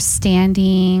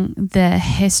understanding the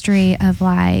history of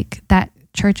like that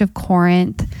church of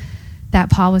Corinth that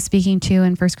Paul was speaking to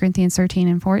in 1 Corinthians 13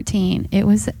 and 14. It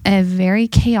was a very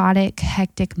chaotic,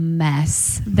 hectic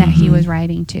mess that he was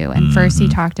writing to. And first he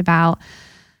talked about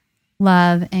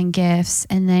love and gifts.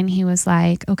 And then he was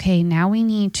like, okay, now we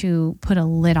need to put a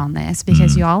lid on this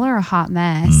because y'all are a hot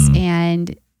mess.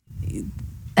 And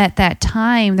at that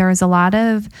time, there was a lot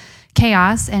of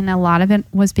chaos, and a lot of it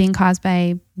was being caused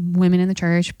by women in the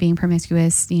church being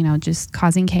promiscuous, you know, just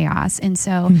causing chaos. And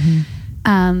so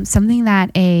something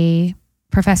that a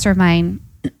professor of mine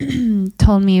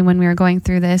told me when we were going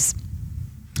through this,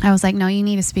 I was like, no, you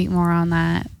need to speak more on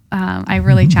that. I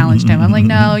really challenged him. I'm like,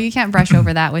 no, you can't brush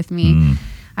over that with me.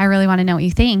 I really want to know what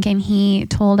you think. And he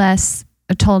told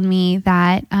me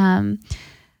that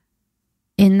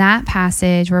in that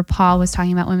passage where Paul was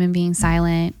talking about women being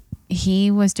silent,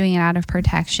 he was doing it out of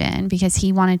protection because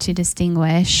he wanted to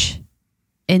distinguish,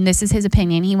 and this is his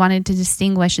opinion, he wanted to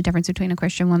distinguish the difference between a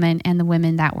Christian woman and the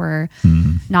women that were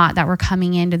not, that were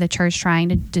coming into the church trying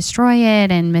to destroy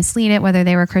it and mislead it, whether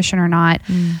they were Christian or not.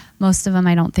 Most of them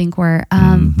I don't think were.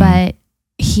 But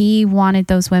he wanted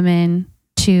those women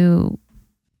to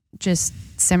just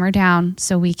simmer down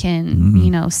so we can, you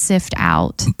know, sift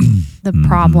out the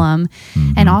problem.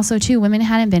 And also too, women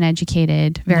hadn't been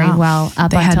educated very well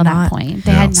up until that point.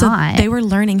 They had not. They were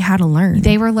learning how to learn.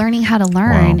 They were learning how to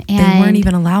learn. Wow. And they weren't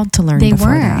even allowed to learn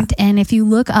before that. And if you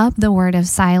look up the word of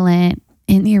silent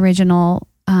in the original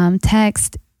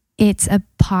text, it's a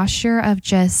posture of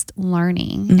just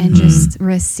learning and just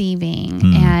receiving.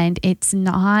 And it's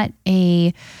not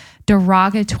a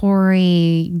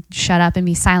derogatory shut up and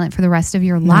be silent for the rest of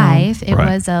your life. It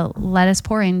was a let us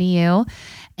pour into you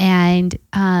and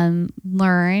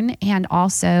learn, and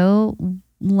also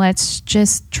let's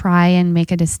just try and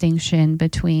make a distinction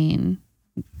between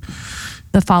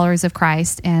the followers of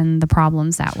Christ and the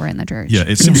problems that were in the church. Yeah,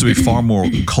 it seems to be far more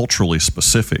culturally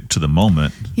specific to the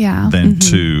moment than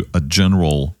to a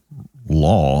general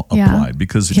law applied.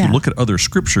 Because if you look at other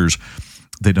scriptures,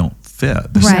 they don't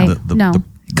fit. The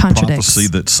prophecy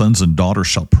that sons and daughters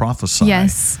shall prophesy.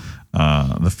 Yes.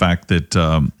 The fact that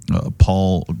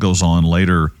Paul goes on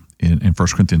later in 1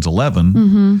 Corinthians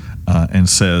 11 and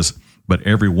says, but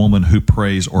every woman who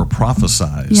prays or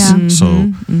prophesies.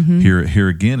 So here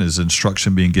again is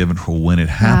instruction being given for when it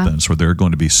happens, where they're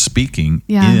going to be speaking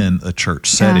in a church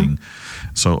setting.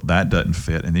 So that doesn't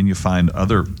fit. And then you find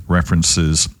other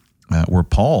references where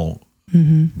Paul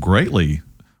greatly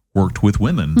worked with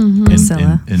women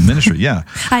Priscilla. in ministry. Yeah.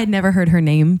 I had never heard her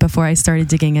name before I started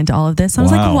digging into all of this. I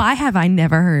was Wow. like, why have I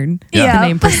never heard Yeah. the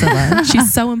name Priscilla?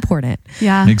 She's so important.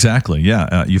 Yeah. Exactly.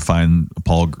 Yeah. You find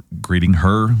Paul greeting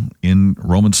her in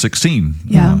Romans 16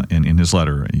 Yeah. in his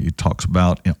letter. He talks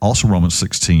about also Romans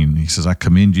 16. He says, I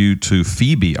commend you to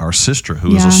Phoebe, our sister,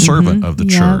 who is Yeah. a servant of the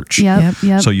church.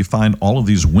 Yep. So you find all of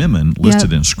these women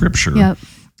listed in Scripture Yep.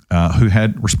 who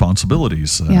had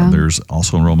responsibilities. Yeah. There's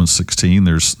also in Romans 16,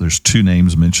 there's two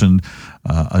names mentioned,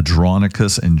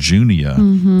 Andronicus and Junia,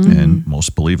 and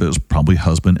most believe it was probably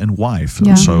husband and wife.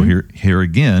 Yeah. So here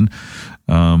again,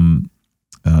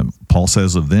 Paul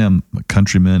says of them,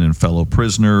 countrymen and fellow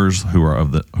prisoners who are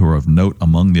of note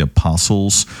among the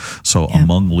apostles. So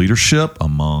among leadership,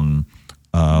 among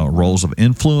roles of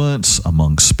influence,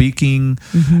 among speaking,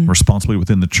 responsibility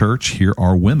within the church, here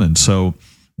are women. So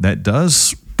that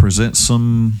does present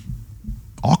some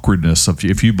awkwardness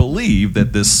if you believe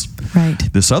that this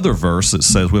other verse that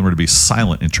says women are to be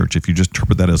silent in church, if you just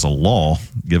interpret that as a law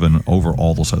given over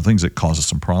all those other things, it causes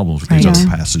some problems with these other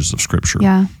passages of Scripture.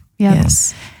 Yeah.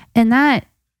 Yes. And that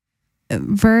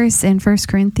verse in 1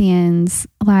 Corinthians,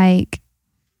 like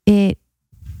it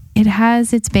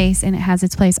has its base and it has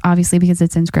its place, obviously, because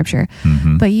it's in Scripture.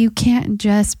 But you can't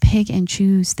just pick and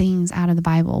choose things out of the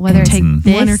Bible, whether take it's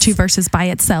one or two verses by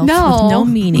itself with no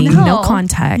meaning, no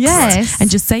context. Yes. And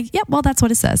just say, yep, well, that's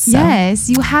what it says. So yes.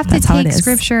 You have to take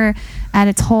Scripture at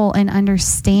its whole and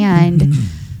understand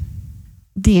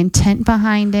the intent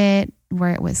behind it,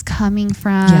 where it was coming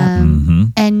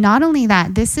from. And not only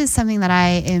that, this is something that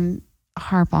I am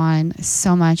harp on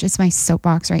so much. It's my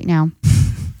soapbox right now.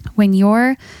 When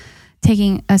you're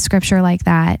taking a scripture like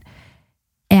that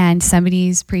and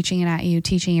somebody's preaching it at you,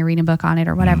 teaching you, reading a book on it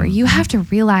or whatever, you have to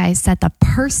realize that the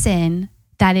person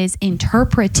that is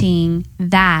interpreting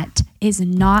that is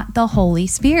not the Holy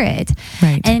Spirit.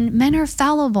 Right. And men are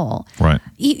fallible. Right.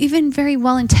 Even very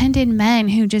well-intended men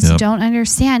who just don't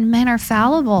understand, men are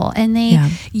fallible. And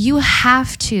you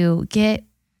have to get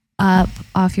up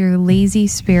off your lazy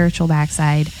spiritual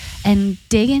backside and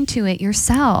dig into it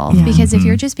yourself. Because if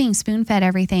you're just being spoon-fed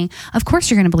everything, of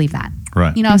course you're going to believe that.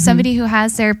 Right. You know, if somebody who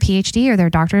has their PhD or their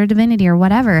doctorate of divinity or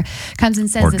whatever comes and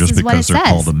says, this is what it says. Or just because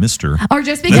they're called a mister. Or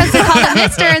just because they're called a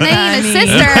mister and they ain't a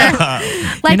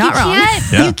sister. Like,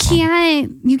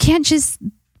 you can't just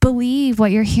believe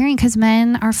what you're hearing, because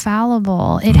men are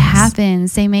fallible. It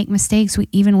happens. They make mistakes.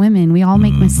 Even women, we all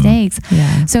make mistakes.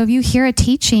 Yeah. So if you hear a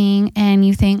teaching and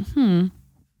you think, I'm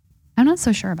not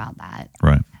so sure about that.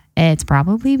 Right. It's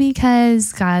probably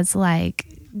because God's like,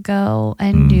 go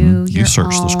and do your You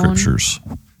search own the Scriptures.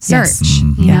 search.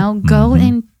 You know, go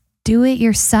and do it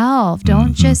yourself.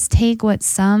 Don't just take what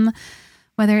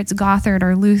whether it's Gothard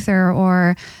or Luther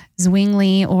or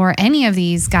Zwingli or any of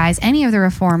these guys, any of the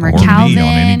Reformer, Or Calvin, me on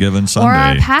any given Sunday. or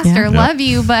our pastor, love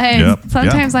you, but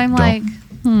sometimes I'm like,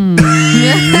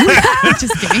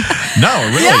 just kidding. No,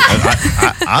 really.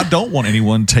 I don't want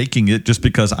anyone taking it just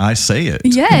because I say it.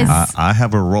 Yes. I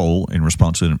have a role in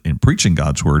response in preaching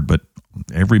God's word, but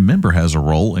every member has a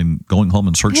role in going home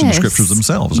and searching the Scriptures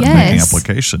themselves and making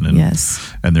application. And,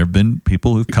 and there have been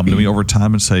people who've come to me over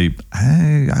time and say,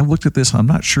 hey, I looked at this. I'm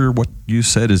not sure what you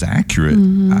said is accurate.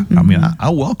 I mean, I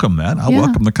welcome that. I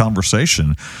welcome the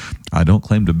conversation. I don't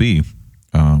claim to be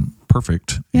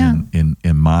perfect in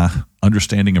my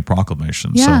understanding of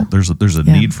proclamation. So there's a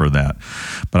need for that.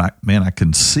 But I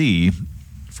can see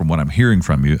from what I'm hearing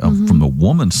from you, from the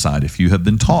woman's side, if you have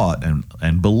been taught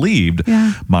and believed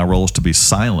my role is to be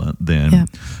silent, then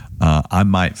I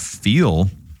might feel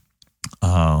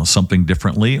something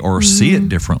differently or see it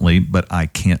differently, but I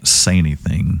can't say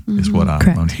anything is what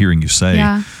I'm hearing you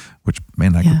say, which,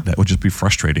 man, that would just be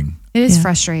frustrating. It is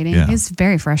frustrating. It's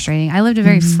very frustrating. I lived a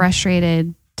very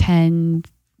frustrated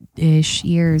 10-ish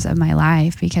years of my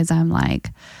life because I'm like,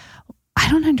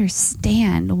 I don't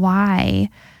understand why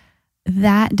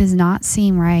that does not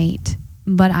seem right,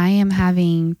 but I am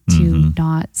having to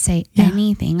not say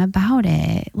anything about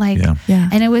it.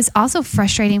 And it was also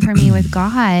frustrating for me with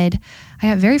God. I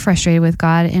got very frustrated with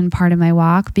God in part of my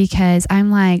walk because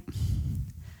I'm like,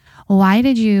 why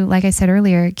did you, like I said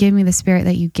earlier, give me the spirit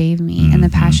that you gave me and the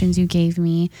passions you gave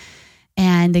me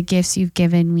and the gifts you've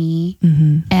given me,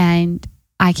 and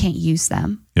I can't use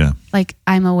them. Yeah. Like,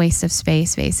 I'm a waste of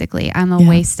space, basically. I'm a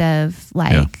waste of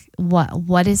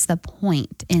what is the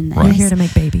point in this? I'm here to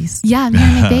make babies. Yeah, I'm here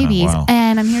to make babies.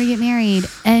 And I'm here to get married.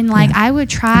 And I would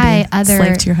try other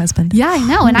slave to your husband. Yeah, I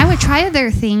know. And I would try other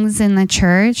things in the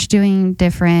church, doing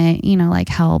different, like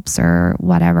helps or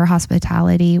whatever,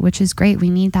 hospitality, which is great. We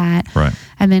need that. Right.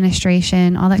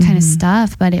 Administration, all that kind of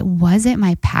stuff. But it wasn't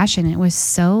my passion. It was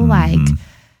so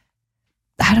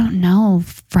I don't know,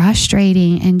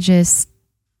 frustrating and just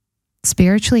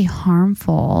spiritually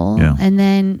harmful. Yeah. And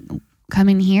then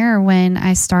coming here, when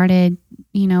I started,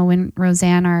 when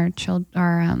Roseanne, our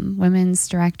women's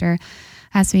director,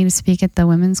 asked me to speak at the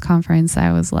women's conference,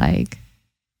 I was like,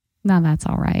 no, that's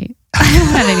all right. I don't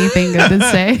have anything good to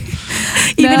say.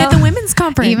 Even at the women's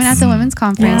conference. Even at the women's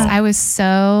conference, Yeah. I was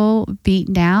so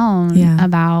beat down Yeah.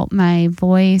 about my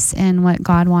voice and what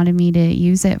God wanted me to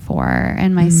use it for,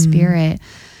 and my spirit.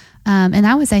 And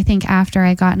that was, I think, after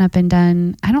I gotten up and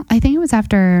done, I think it was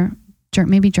after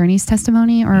maybe Journey's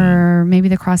testimony, or maybe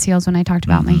the Cross Heals, when I talked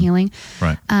about my healing.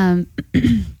 Right. And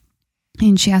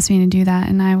she asked me to do that,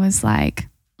 and I was like,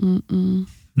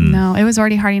 no, it was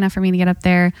already hard enough for me to get up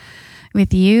there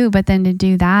with you, but then to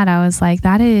do that, I was like,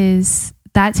 that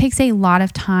takes a lot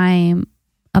of time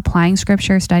applying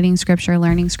scripture, studying scripture,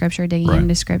 learning scripture, digging Right.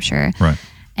 into scripture. Right.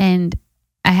 And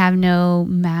I have no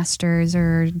master's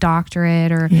or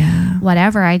doctorate or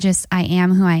whatever. I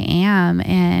am who I am.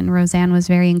 And Roseanne was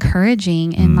very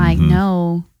encouraging and like,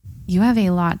 no, you have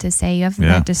a lot to say. You have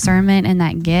that discernment and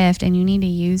that gift, and you need to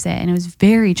use it. And it was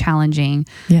very challenging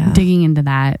digging into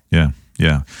that. Yeah.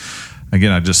 Yeah.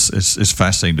 Again, it's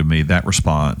fascinating to me, that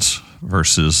response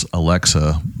versus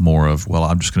Alexa, more of, well,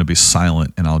 I'm just going to be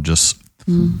silent and I'm just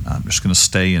going to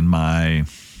stay in my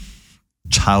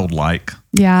childlike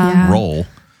role.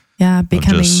 Yeah,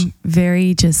 becoming just-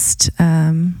 very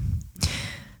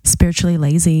spiritually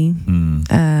lazy,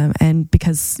 and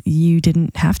because you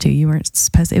didn't have to, you weren't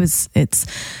supposed.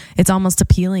 It's almost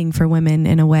appealing for women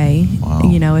in a way. Wow.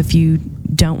 If you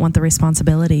don't want the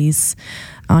responsibilities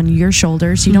on your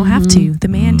shoulders, you don't have to. The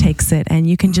man takes it, and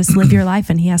you can just live your life,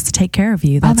 and he has to take care of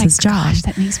you. That's his job. Gosh,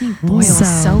 that makes me boil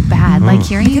so bad. Like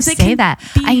hearing you Because it say can that,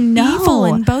 be I know. evil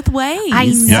in both ways. I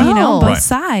know. both Right.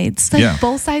 sides. It's like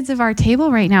both sides of our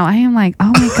table right now. I am like,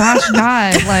 oh my gosh,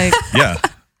 God, like. Yeah.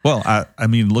 Well, I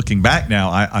mean, looking back now,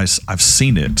 I've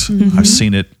seen it. I've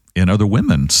seen it in other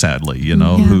women, sadly,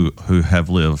 who have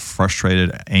lived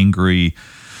frustrated, angry,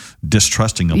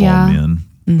 distrusting of all men,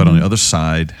 but on the other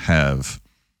side have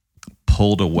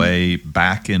pulled away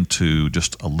back into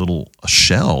just a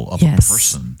shell of a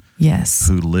person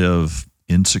who live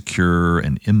insecure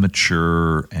and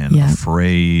immature and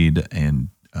afraid and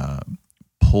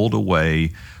pulled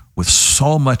away with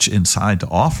so much inside to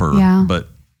offer, but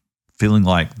feeling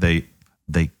like they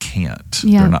can't.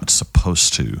 Yeah. They're not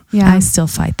supposed to. Yeah. I still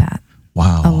fight that.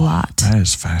 Wow. A lot. That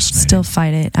is fascinating. Still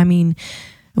fight it. I mean,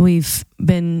 we've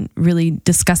been really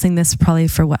discussing this probably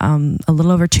for a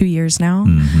little over 2 years now.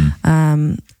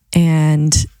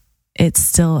 And it's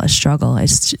still a struggle.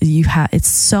 It's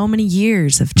so many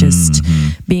years of just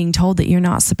being told that you're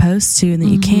not supposed to and that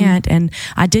you can't. And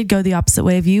I did go the opposite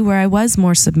way of you, where I was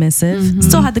more submissive.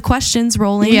 Still had the questions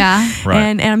rolling. Yeah. Right.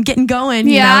 And I'm getting going,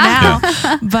 now.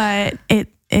 But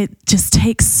it just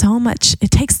takes so much. It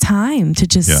takes time to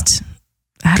just.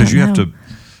 Because you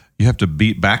have to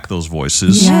beat back those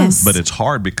voices. Yes. But it's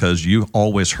hard because you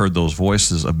always heard those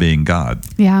voices of being God.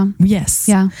 Yeah. Yes.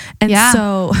 Yeah. And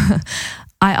so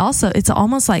it's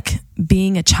almost like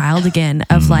being a child again,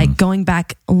 of like going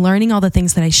back, learning all the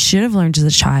things that I should have learned as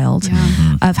a child,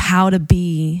 of how to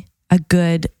be a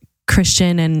good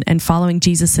Christian and following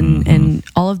Jesus and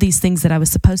all of these things that I was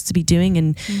supposed to be doing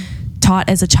and taught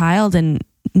as a child and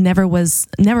never was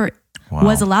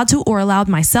allowed to or allowed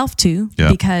myself to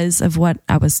because of what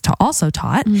I was also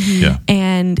taught. Yeah.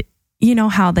 And you know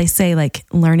how they say like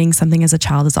learning something as a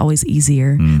child is always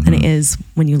easier than it is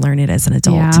when you learn it as an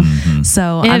adult. Yeah.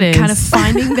 So I'm kind of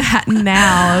finding that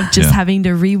now of just having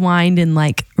to rewind and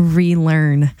like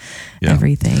relearn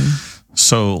everything.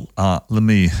 So let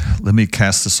me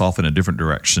cast this off in a different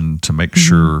direction to make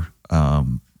sure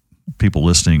people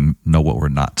listening know what we're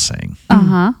not saying.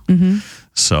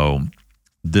 So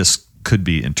this could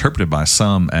be interpreted by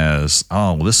some as,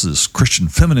 oh, well, this is Christian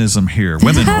feminism here.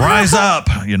 Women rise up,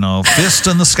 fist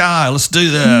in the sky. Let's do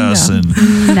this. No.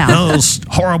 And No. those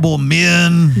horrible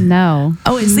men. No.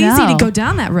 Oh, it's easy to go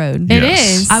down that road. It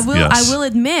is. I will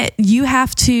admit, you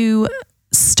have to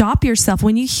stop yourself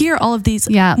when you hear all of these,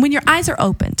 when your eyes are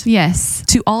opened Yes.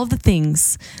 to all of the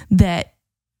things that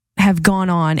have gone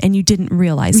on and you didn't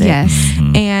realize it. Yes.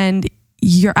 And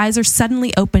your eyes are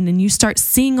suddenly open and you start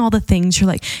seeing all the things. You're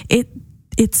like,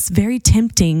 it's very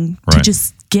tempting to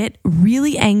just get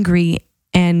really angry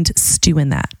and stew in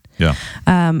that. Yeah.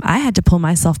 I had to pull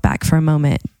myself back for a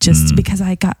moment just because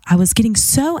I was getting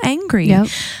so angry. Yep.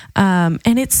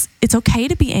 And it's okay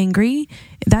to be angry.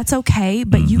 That's okay.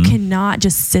 But you cannot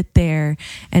just sit there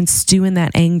and stew in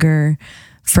that anger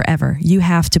forever. You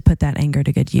have to put that anger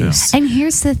to good use. And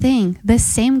here's the thing. The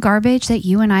same garbage that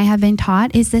you and I have been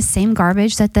taught is the same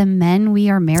garbage that the men we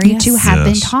are married to have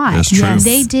been taught. That's true.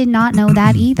 They did not know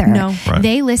that either. No. Right.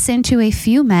 They listened to a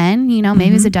few men, maybe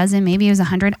it was a dozen, maybe it was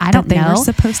 100. I don't know. That they were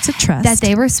supposed to trust. That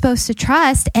they were supposed to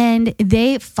trust, and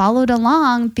they followed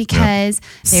along because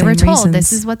they Same were told, reasons.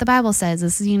 this is what the Bible says.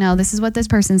 This is, this is what this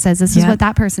person says. This is what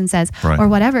that person says, Right. or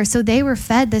whatever. So they were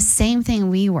fed the same thing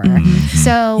we were.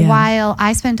 So Yeah. while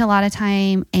I spent a lot of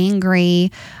time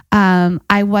angry,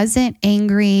 I wasn't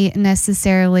angry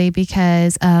necessarily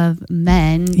because of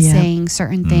men saying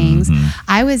certain things.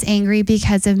 I was angry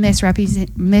because of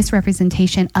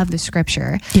misrepresentation of the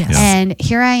scripture. Yes. And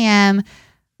here I am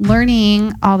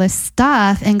learning all this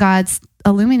stuff, and God's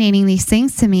illuminating these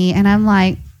things to me, and I'm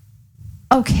like,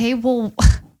 okay, well,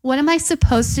 what am I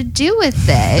supposed to do with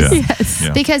this? Yeah. Yes.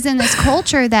 Yeah. Because in this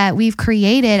culture that we've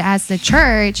created as the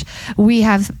church, we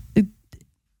have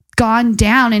gone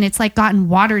down, and it's like gotten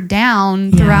watered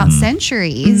down throughout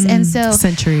centuries. And so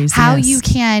Centuries, how yes. you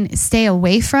can stay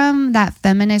away from that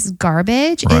feminist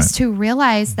garbage Right. is to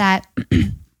realize that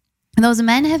those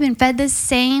men have been fed the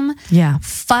same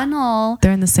funnel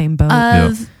They're in the same boat.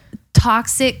 of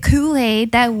toxic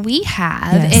Kool-Aid that we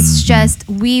have. Yes. It's just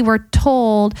we were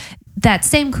told that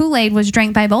same Kool-Aid was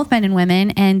drank by both men and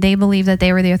women, and they believed that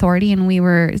they were the authority and we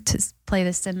were to play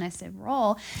the submissive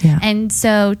role. Yeah. And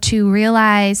so to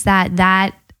realize that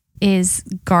that is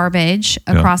garbage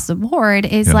across the board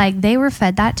is like they were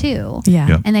fed that too.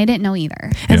 Yeah. And they didn't know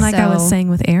either. And like I So- was saying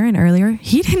with Aaron earlier,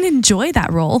 he didn't enjoy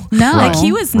that role. No. Like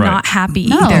he was Right. not happy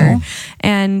No. either.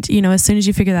 And as soon as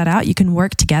you figure that out, you can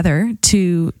work together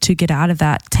to get out of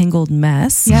that tangled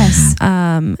mess. Yes.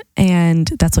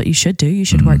 And that's what you should do. You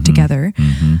should work together.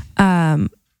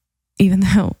 Even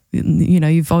though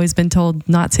you've always been told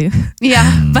not to.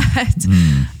 Yeah. But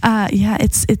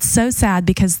it's so sad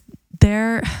because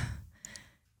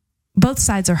both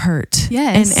sides are hurt.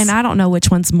 Yes. And I don't know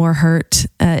which one's more hurt.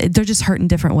 They're just hurt in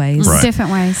different ways. Right.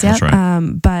 Different ways. Yep. That's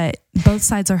right. But both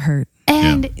sides are hurt.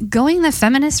 And going the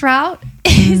feminist route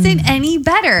isn't any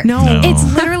better. No. It's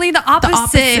literally the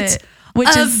opposite, which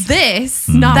of is this.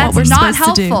 not That's what we're not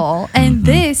supposed to do. helpful. And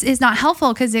this is not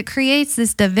helpful because it creates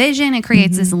this division. It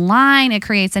creates this line. It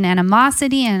creates an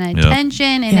animosity and a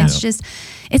tension. And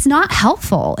it's not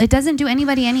helpful. It doesn't do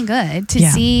anybody any good to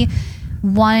see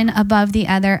one above the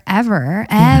other ever.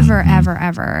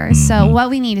 So what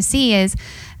we need to see is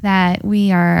that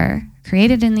we are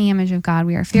created in the image of God.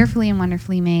 We are fearfully and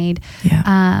wonderfully made.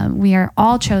 Yeah. We are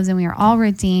all chosen. We are all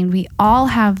redeemed. We all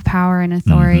have power and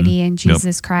authority in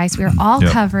Jesus Christ. We are all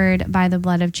covered by the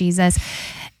blood of Jesus.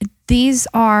 These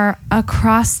are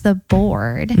across the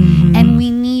board. And we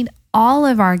need all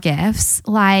of our gifts.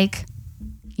 Like,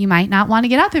 you might not want to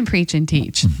get up and preach and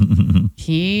teach.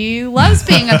 He loves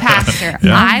being a pastor.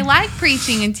 I like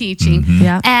preaching and teaching.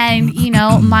 Yeah. And,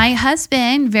 my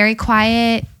husband, very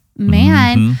quiet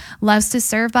man, loves to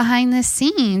serve behind the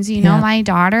scenes. My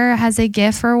daughter has a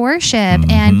gift for worship,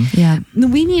 and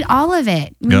we need all of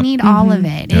it. We need all of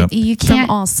it. You can't From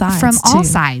all sides, From all too.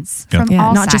 sides. Yep. From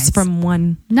all not sides. just from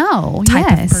one. no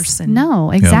type of person.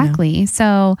 No, exactly.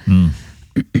 So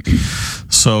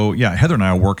So Heather and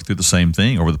I worked through the same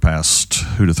thing over the past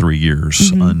 2 to 3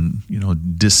 years on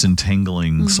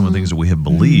disentangling some of the things that we have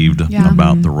believed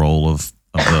about the role of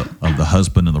the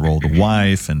husband and the role of the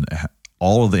wife, and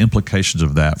all of the implications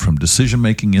of that, from decision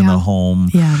making in the home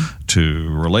to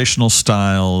relational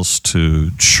styles to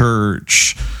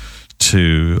church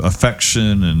to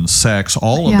affection and sex,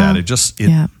 all of that.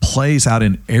 It plays out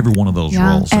in every one of those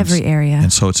roles, Every area.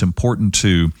 And so it's important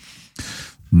to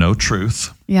know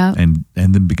truth, and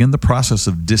then begin the process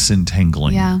of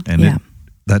disentangling. And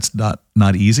that's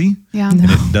not easy. And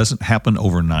it doesn't happen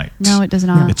overnight. No, it does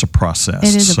not. It's a process.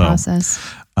 It is a process.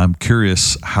 I'm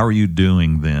curious, how are you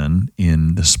doing then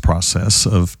in this process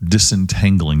of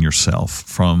disentangling yourself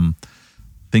from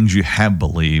things you have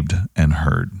believed and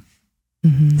heard?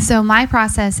 So my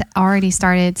process already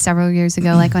started several years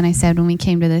ago, like when I said, when we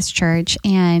came to this church,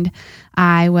 and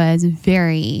I was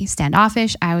very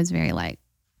standoffish. I was very like,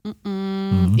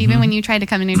 even when you tried to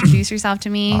come and introduce yourself to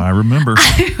me, I remember.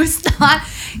 I was not.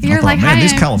 You're I thought, like, man, hi,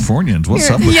 these I'm- Californians, what's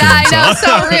up with Yeah, them? I know,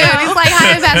 so rude. He's like,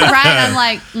 hi, I'm Pastor Brian. I'm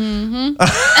like, when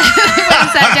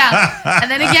he sat down,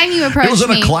 and then again, you approached It was in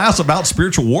me. a class about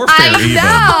spiritual warfare. I even.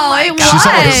 know, it was. She's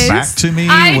always back to me.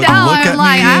 I would know. look I'm at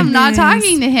like, me. I'm not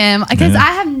talking to him because Yeah.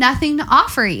 I have nothing to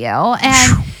offer you.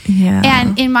 And Yeah.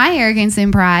 and in my arrogance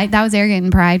and pride, that was arrogant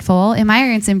and prideful. In my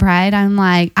arrogance and pride, I'm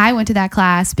like, I went to that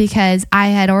class because I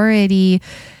had already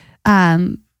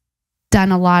done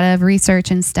a lot of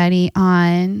research and study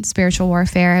on spiritual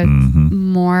warfare,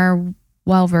 more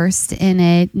well versed in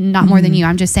it, not more than you.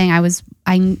 I'm just saying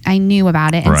I knew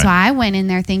about it. And so I went in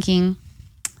there thinking,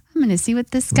 I'm going to see what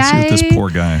this Let's see what this poor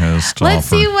guy has to Let's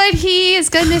offer. see what he is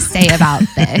going to say about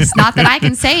this. Not that I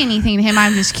can say anything to him.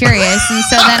 I'm just curious. And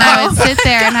so then I would sit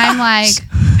there and I'm like,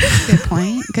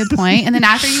 good point. And then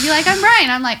after you'd be like, I'm Brian.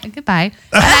 I'm like, goodbye.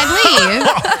 And I'd leave.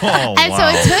 So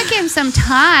it took him some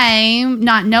time,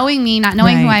 not knowing me, not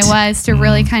knowing who I was, to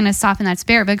really kind of soften that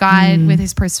spirit. But God, with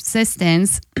his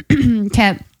persistence,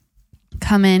 kept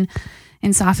coming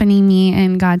and softening me,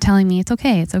 and God telling me it's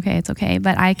okay.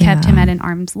 But I kept him at an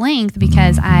arm's length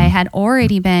because I had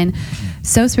already been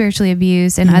so spiritually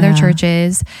abused in other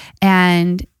churches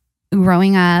and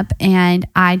growing up, and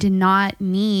I did not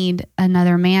need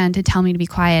another man to tell me to be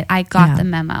quiet. I got the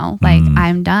memo, like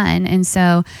I'm done. And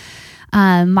so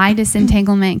my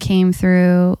disentanglement came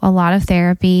through a lot of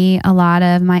therapy, a lot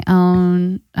of my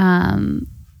own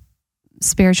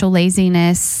spiritual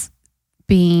laziness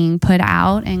being put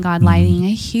out, and God lighting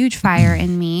a huge fire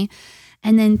in me.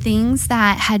 And then things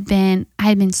that I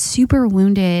had been super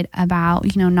wounded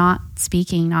about, not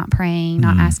speaking, not praying,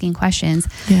 not asking questions.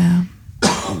 Yeah.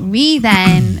 We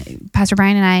then, Pastor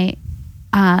Brian and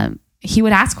I, he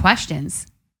would ask questions.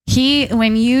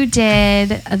 When you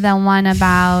did the one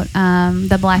about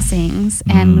the blessings,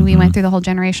 and we went through the whole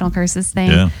generational curses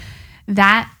thing,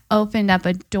 that opened up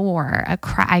a door.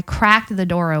 I cracked the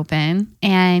door open,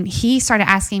 and he started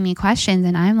asking me questions,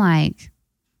 and I'm like,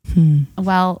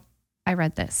 well, I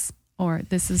read this, or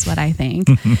this is what I think.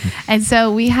 And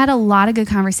so we had a lot of good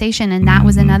conversation, and that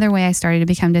was another way I started to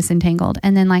become disentangled.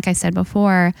 And then, like I said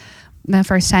before, the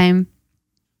first time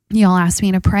y'all asked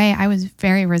me to pray, I was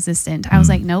very resistant. I was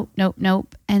like, nope.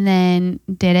 And then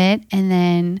did it, and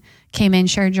then came in,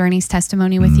 shared Journey's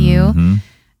testimony with you.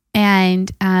 And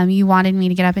you wanted me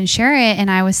to get up and share it. And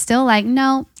I was still like,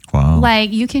 no,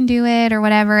 like you can do it or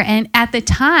whatever. And at the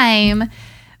time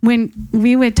when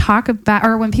we would talk about,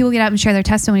 or when people get up and share their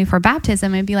testimony for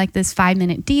baptism, it'd be like this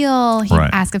 5-minute deal. He'd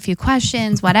ask a few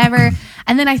questions, whatever.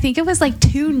 And then I think it was like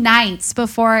 2 nights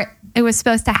before it was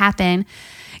supposed to happen,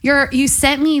 you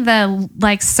sent me the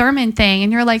like sermon thing,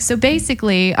 and you're like, so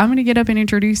basically I'm going to get up and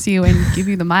introduce you and give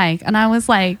you the mic. And I was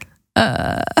like,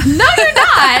 no, you're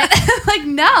not. Like,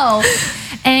 no.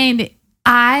 And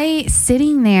I,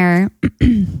 sitting there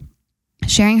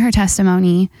sharing her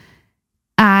testimony,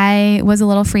 I was a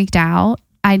little freaked out.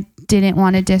 I didn't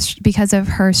want to because of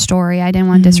her story, I didn't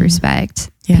want to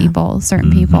disrespect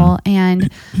certain people.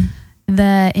 And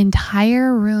the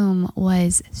entire room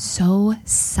was so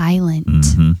silent.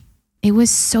 It was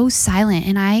so silent.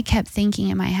 And I kept thinking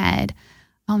in my head,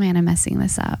 oh man, I'm messing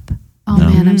this up. Oh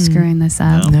man, I'm screwing this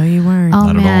up. No, you weren't.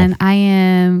 Oh man, I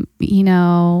am,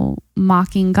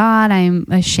 mocking God.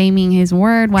 I'm shaming his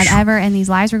word, whatever. And these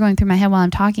lies were going through my head while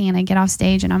I'm talking, and I get off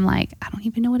stage and I'm like, I don't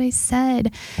even know what I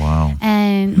said. Wow.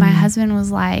 And my husband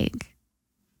was like,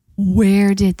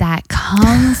 where did that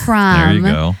come from? There you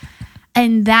go.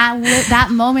 And that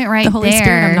moment right there. The Holy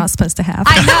Spirit I'm not supposed to have.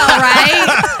 I know,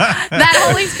 right? That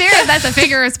Holy Spirit, that's a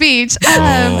figure of speech.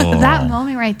 That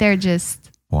moment right there just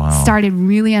started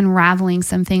really unraveling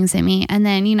some things in me. And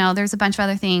then, there's a bunch of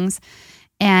other things,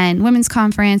 and women's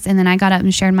conference. And then I got up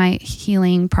and shared my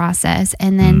healing process.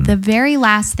 And then the very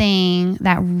last thing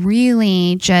that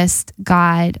really just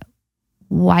God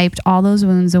wiped all those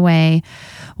wounds away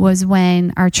was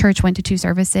when our church went to 2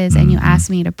 services and you asked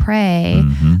me to pray,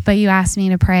 but you asked me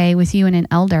to pray with you and an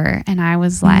elder. And I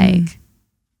was like,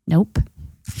 nope.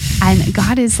 And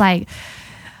God is like,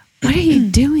 what are you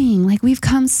doing? Like, we've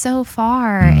come so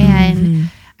far.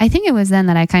 And I think it was then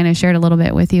that I kind of shared a little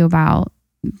bit with you about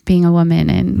being a woman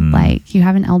and like, you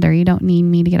have an elder, you don't need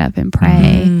me to get up and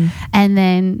pray. And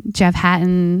then Jeff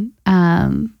Hatton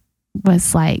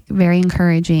was like very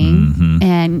encouraging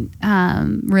and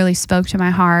really spoke to my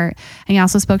heart. And he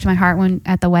also spoke to my heart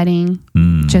at the wedding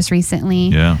just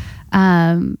recently.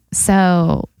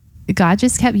 So God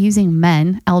just kept using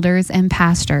men, elders and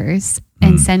pastors,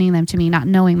 and sending them to me, not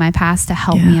knowing my past, to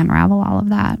help me unravel all of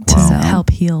that. To help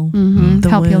heal.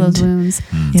 Help heal those wounds.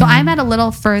 So I'm at a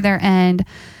little further end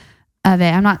of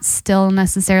it. I'm not still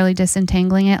necessarily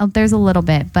disentangling it. There's a little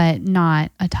bit, but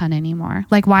not a ton anymore.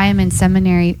 Like, why I'm in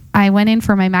seminary, I went in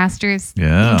for my master's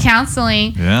in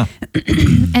counseling.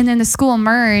 And then the school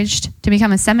merged to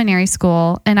become a seminary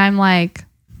school. And I'm like,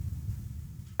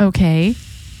 okay,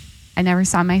 I never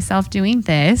saw myself doing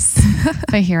this,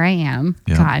 but here I am.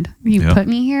 God, you put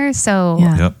me here.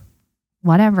 So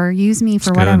whatever, use me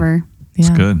for whatever. It's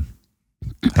good.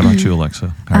 How about you,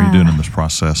 Alexa? How are you doing in this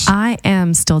process? I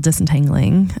am still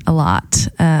disentangling a lot.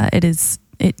 It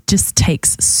just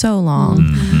takes so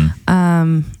long.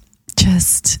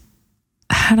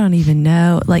 I don't even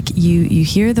know. Like you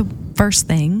hear the first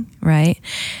thing, right?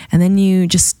 And then you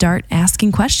just start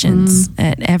asking questions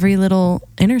at every little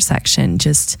intersection.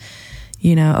 Just,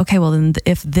 okay, well then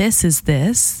if this is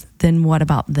this, then what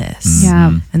about this?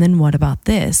 Yeah. And then what about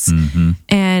this?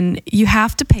 And you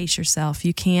have to pace yourself.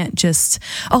 You can't just,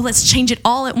 let's change it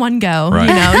all at one go.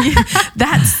 Right.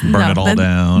 That's burn it all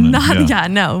down.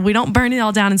 No, we don't burn it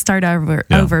all down and start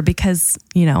over because,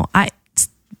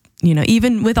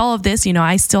 even with all of this,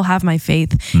 I still have my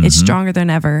faith. It's stronger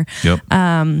than ever. Yep.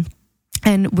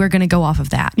 And we're going to go off of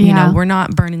that. Yeah. We're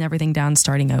not burning everything down,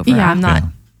 starting over. Yeah. I'm not,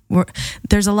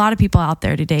 there's a lot of people out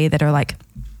there today that are like,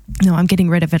 no, I'm getting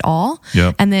rid of it all.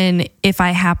 Yep. And then if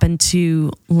I happen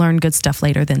to learn good stuff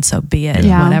later, then so be it,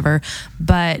 Yeah. whatever.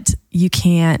 But you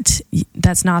can't,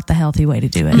 that's not the healthy way to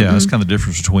do it. Yeah, that's kind of the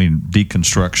difference between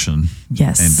deconstruction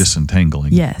Yes. and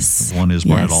disentangling. Yes. One is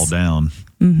burn it all down.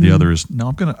 The other is,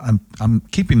 no, I'm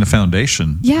keeping the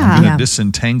foundation. Yeah. I'm going to Yeah.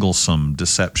 disentangle some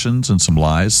deceptions and some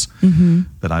lies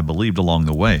that I believed along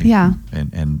the way. Yeah.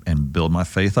 And build my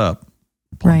faith up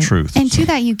upon Right. truth. And to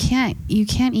that, you can't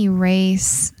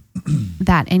erase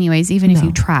that anyways, even if No.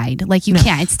 you tried. Like you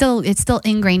can't. It's still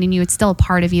ingrained in you. It's still a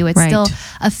part of you. It's Right. still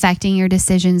affecting your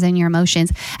decisions and your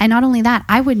emotions. And not only that,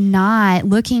 I would not,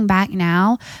 looking back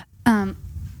now,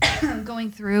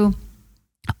 going through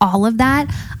all of that,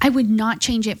 I would not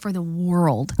change it for the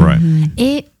world.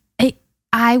 Right.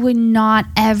 I would not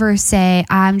ever say,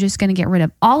 I'm just going to get rid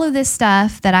of all of this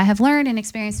stuff that I have learned and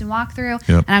experienced and walked through,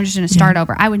 and I'm just going to start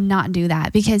over. I would not do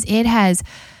that because it has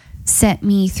set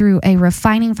me through a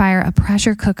refining fire, a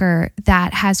pressure cooker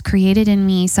that has created in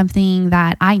me something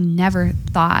that I never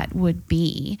thought would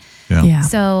be. Yeah.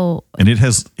 So, And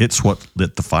it's what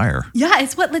lit the fire. yeah,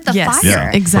 it's what lit the Yes. fire.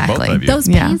 Yeah. Exactly. For both of you. Those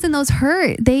Yeah. pains and those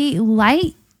hurt, they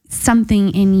light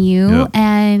something in you Yep.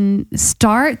 and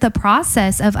start the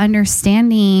process of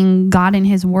understanding God and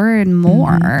His Word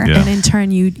more. Yeah. And in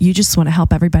turn, you just want to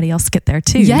help everybody else get there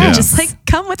too. Yes. You're just like,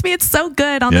 come with me. It's so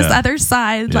good on this Yeah. other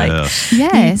side. Like, Yes.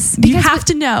 Yes. you because have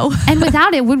to know. and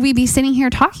without it, would we be sitting here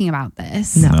talking about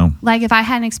this? No. Like if I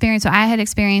had an experience, what I had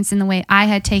experienced in the way I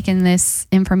had taken this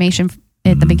information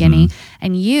at the beginning,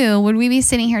 and would we be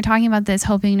sitting here talking about this,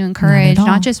 hoping to encourage all.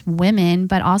 not just women,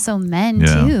 but also men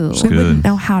Yeah. too? It's We good. wouldn't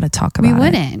know how to talk about We it.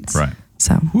 wouldn't. Right.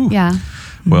 So, Whew. Yeah.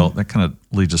 Well, that kind of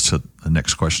leads us to the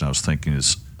next question I was thinking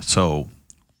is, so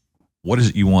what is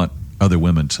it you want other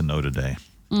women to know today?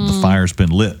 The fire's been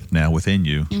lit now within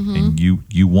you, and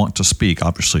you want to speak.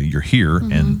 Obviously, you're here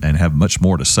and have much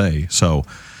more to say. So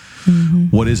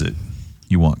what is it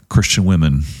you want Christian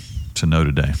women to know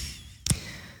today?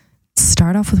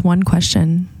 start off with one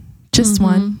question, just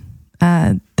one.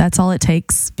 That's all it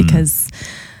takes, because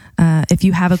if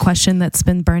you have a question that's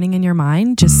been burning in your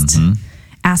mind, just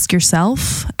ask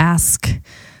yourself, ask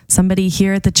somebody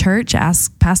here at the church,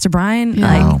 ask Pastor Brian,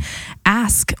 like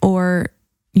ask, or,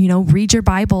 read your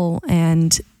Bible.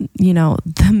 And,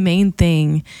 the main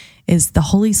thing is the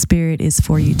Holy Spirit is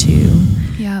for you too.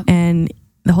 Yeah. And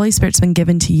the Holy Spirit's been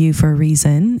given to you for a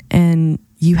reason, and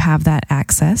you have that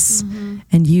access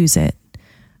and use it.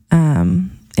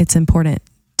 It's important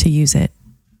to use it.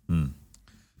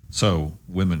 So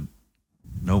women,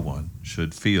 no one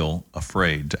should feel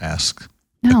afraid to ask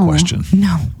No. a question.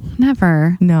 No,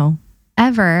 Never. no.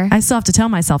 Ever. I still have to tell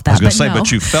myself that. I was going to say, no.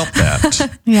 but you felt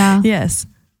that, Yeah. Yes.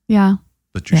 Yeah.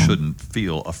 that you Yeah. shouldn't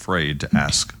feel afraid to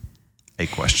ask a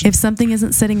question. If something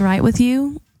isn't sitting right with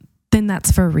you, then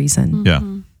that's for a reason. Yeah.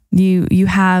 You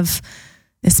have,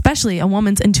 especially a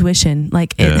woman's intuition,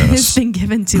 like it Yes. has been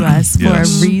given to us for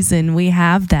Yes. a reason. We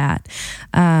have that.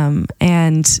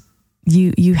 And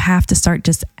you have to start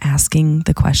just asking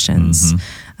the questions.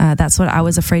 That's what I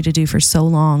was afraid to do for so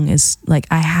long, is like,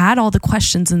 I had all the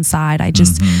questions inside. I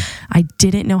just, I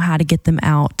didn't know how to get them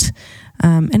out.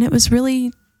 And it was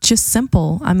really just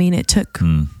simple. I mean, it took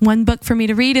one book for me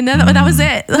to read, and then that was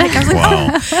it. Like, I was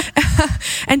like, Wow.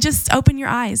 and just open your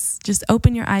eyes. Just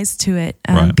open your eyes to it.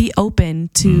 Right. Be open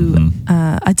to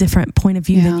a different point of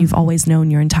view than you've always known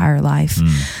your entire life.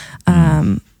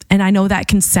 And I know that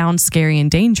can sound scary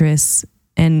and dangerous,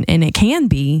 and it can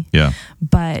be. Yeah.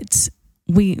 But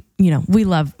we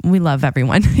love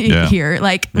everyone Yeah. here.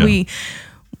 Like Yeah.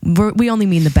 we only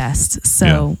mean the best.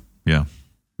 So Yeah.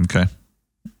 Okay.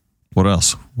 What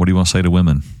else? What do you want to say to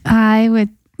women? I would,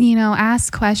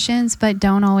 ask questions, but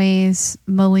don't always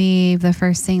believe the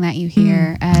first thing that you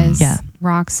hear as Yeah.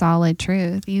 rock solid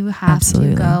truth. You have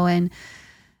Absolutely. to go and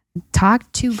talk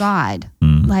to God.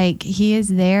 Like He is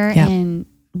there Yep. and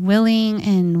willing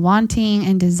and wanting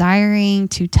and desiring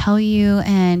to tell you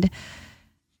and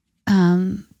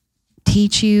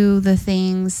teach you the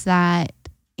things that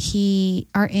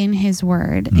are in his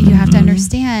word. You have to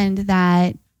understand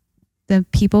that the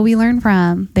people we learn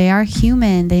from, they are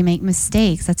human. They make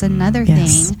mistakes. That's another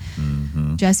Yes.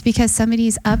 thing. Just because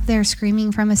somebody's up there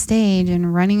screaming from a stage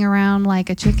and running around like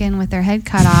a chicken with their head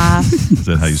cut off. Is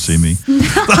that how you see me? Well,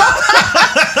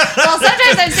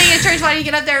 sometimes I'm sitting at church, why do you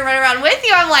get up there and run around with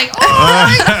you? I'm like, oh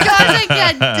my gosh, I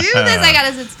can't do this. I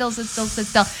got to sit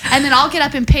still. And then I'll get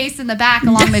up and pace in the back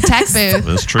along the tech booth.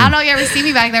 That's true. I don't know if you ever see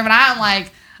me back there, but I'm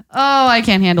like, oh, I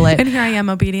can't handle it. And here I am,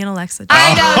 obedient Alexa.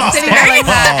 I know, sitting there like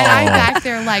that. And I'm back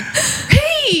there like,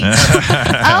 preach.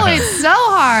 Oh, it's so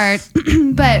hard.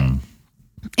 But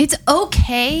it's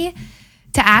okay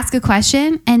to ask a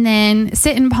question and then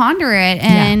sit and ponder it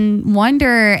and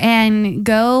wonder and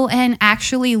go and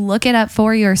actually look it up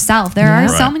for yourself. There are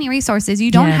so many resources.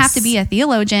 You don't have to be a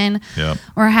theologian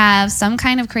or have some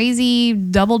kind of crazy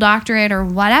double doctorate or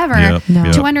whatever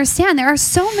to understand. There are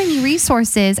so many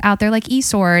resources out there like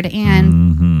eSword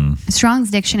and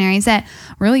Strong's dictionaries that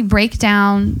really break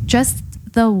down just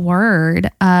the word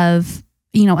of,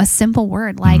 a simple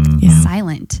word like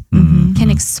silent can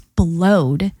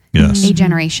explode a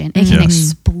generation. It can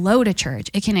explode a church.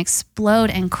 It can explode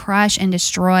and crush and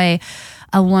destroy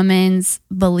a woman's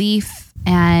belief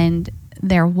and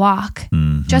their walk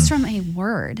just from a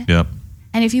word. Yep.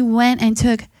 And if you went and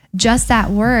took just that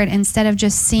word instead of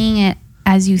just seeing it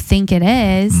as you think it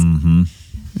is,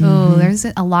 there's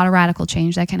a lot of radical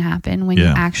change that can happen when you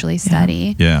actually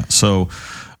study. Yeah. So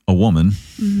a woman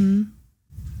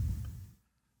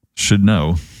should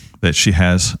know that she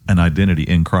has an identity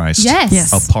in Christ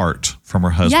apart from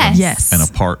her husband and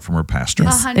apart from her pastor.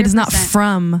 Yes. It is not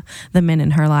from the men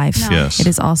in her life. No. Yes. It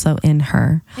is also in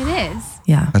her. It is.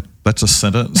 Yeah. That's a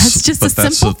sentence. That's just but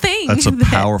a simple thing. That's a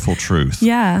powerful truth.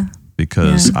 Yeah.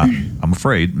 Because I'm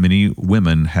afraid many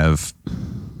women have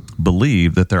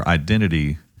believed that their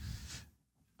identity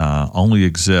only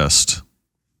exists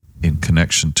in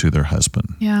connection to their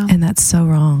husband. Yeah. And that's so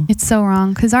wrong. It's so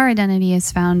wrong because our identity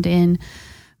is found in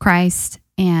Christ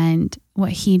and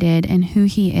what he did and who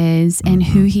he is and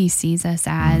who he sees us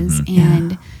as.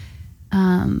 And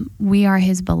we are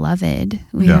his beloved.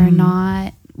 We are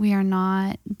not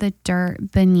the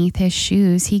dirt beneath his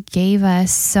shoes. He gave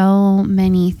us so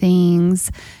many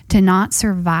things to not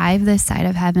survive this side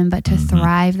of heaven, but to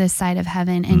thrive this side of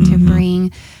heaven and to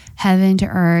bring heaven to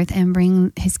earth and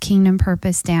bring his kingdom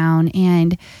purpose down.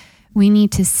 And we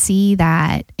need to see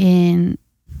that in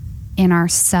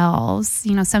ourselves.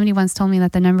 Somebody once told me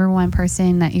that the number one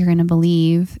person that you're going to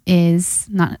believe is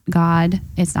not God.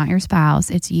 It's not your spouse.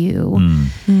 It's you.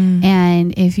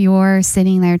 And if you're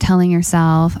sitting there telling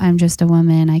yourself, I'm just a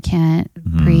woman, I can't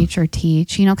preach or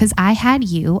teach, because I had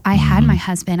I had my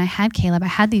husband, I had Caleb, I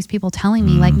had these people telling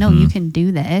me like, no, you can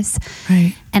do this.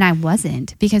 Right. And I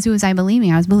wasn't, because who was I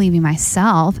believing? I was believing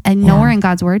myself. And nowhere in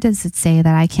God's word does it say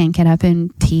that I can't get up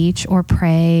and teach or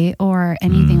pray or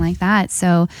anything like that.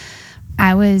 So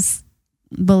I was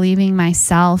believing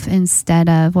myself instead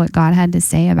of what God had to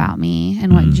say about me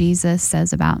and what Jesus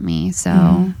says about me.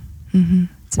 So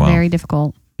it's very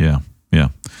difficult. Yeah.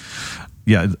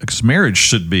 Because marriage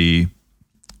should be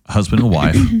husband and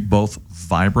wife, both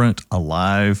vibrant,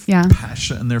 alive,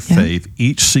 passionate in their faith,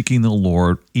 each seeking the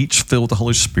Lord, each filled with the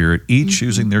Holy Spirit, each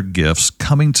using their gifts,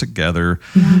 coming together.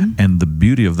 And the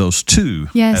beauty of those two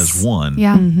as one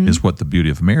is what the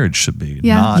beauty of marriage should be.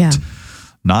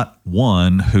 Not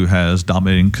one who has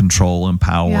dominating control and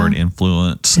power and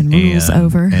influence and rules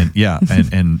over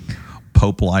and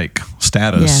Pope-like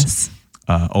status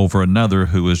over another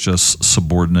who is just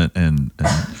subordinate and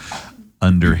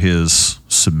under his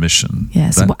submission.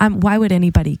 Yes. Why would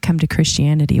anybody come to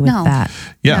Christianity with that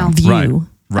view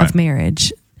of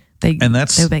marriage? They would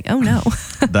be like, oh no.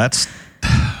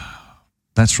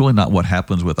 That's really not what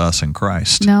happens with us in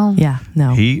Christ. No. Yeah,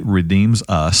 no. He redeems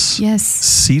us,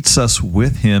 seats us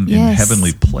with him in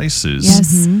heavenly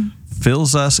places,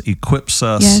 fills us, equips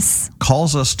us,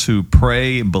 calls us to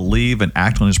pray and believe and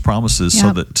act on his promises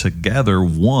so that together,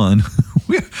 one,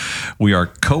 we are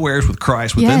co-heirs with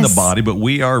Christ within the body, but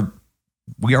we are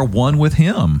one with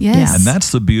him. Yes. And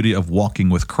that's the beauty of walking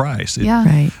with Christ.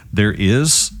 There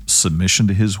is submission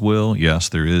to his will. Yes,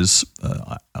 there is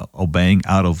obeying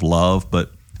out of love,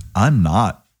 but I'm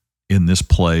not in this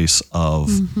place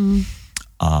of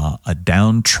a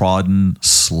downtrodden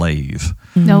slave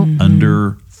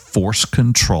under forced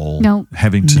control,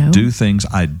 having to do things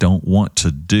I don't want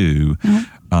to do,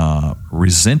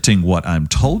 resenting what I'm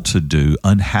told to do,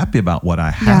 unhappy about what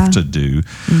I have to do.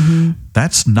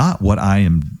 That's not what I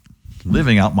am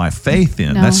living out my faith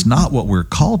in. That's not what we're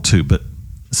called to. But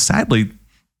sadly,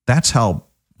 that's how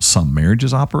some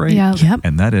marriages operate. Yeah. Yep.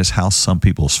 And that is how some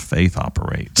people's faith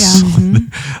operates. Yeah.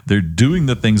 They're doing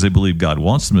the things they believe God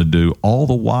wants them to do, all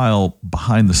the while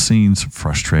behind the scenes,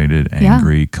 frustrated,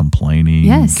 angry, complaining,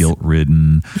 Yes.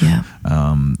 guilt-ridden. Yeah.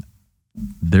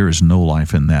 There is no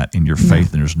life in that in your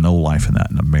faith, and there's no life in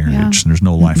that in a marriage, Yeah. and there's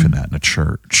no life in that in a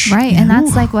church. Right. And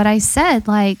that's like what I said.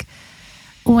 Like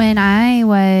when I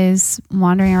was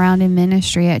wandering around in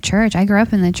ministry at church, I grew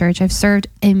up in the church. I've served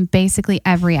in basically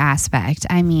every aspect.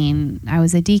 I mean, I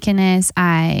was a deaconess.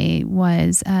 I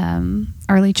was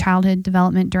early childhood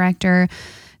development director,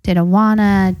 did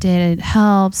Awana, did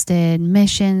helps, did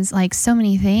missions, like so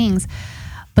many things.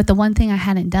 But the one thing I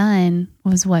hadn't done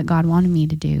was what God wanted me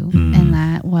to do. And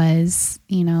that was,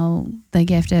 you know, the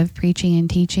gift of preaching and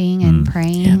teaching and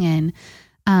praying.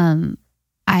 And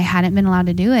I hadn't been allowed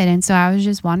to do it. And so I was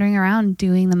just wandering around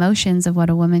doing the motions of what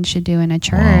a woman should do in a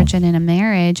church and in a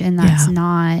marriage. And that's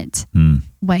not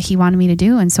what he wanted me to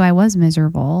do. And so I was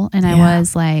miserable. And I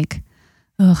was like,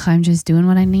 ugh, I'm just doing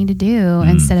what I need to do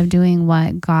instead of doing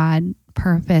what God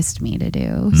purposed me to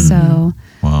do. So,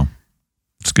 Wow.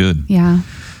 It's good. yeah.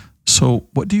 So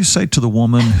what do you say to the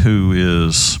woman who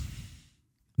is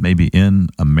maybe in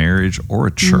a marriage or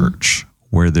a church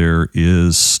where there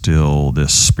is still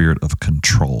this spirit of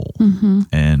control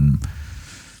and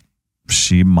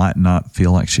she might not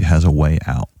feel like she has a way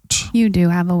out? You do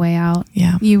have a way out.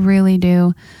 Yeah. You really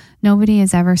do. Nobody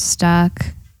is ever stuck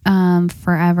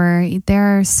forever.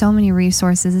 There are so many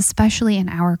resources, especially in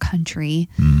our country.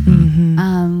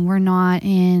 We're not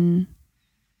in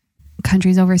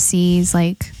countries overseas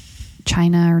like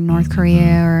China or North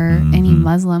Korea or any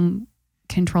Muslim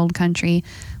controlled country.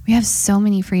 We have so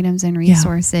many freedoms and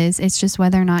resources. It's just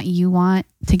whether or not you want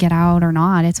to get out or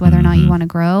not. It's whether or not you want to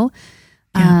grow.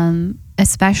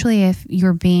 Especially if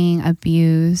you're being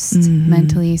abused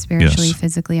mentally, spiritually,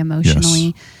 physically,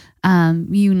 emotionally.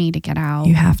 You need to get out.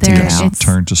 You have to get out.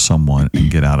 Turn to someone and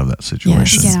get out of that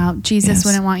situation. Get out. Jesus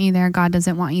wouldn't want you there. God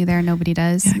doesn't want you there. Nobody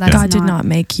does. Yeah. God did not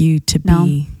make you to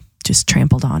be just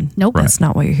trampled on. Nope. That's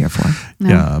not what you're here for. No.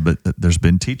 Yeah, but there's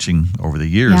been teaching over the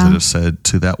years that have said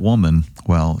to that woman,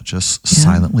 well, just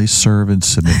silently serve and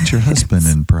submit to your husband,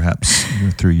 and perhaps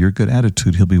through your good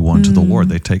attitude, he'll be won to the Lord.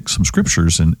 They take some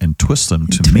scriptures and twist them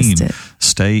to mean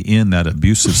stay in that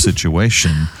abusive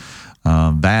situation.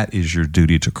 That is your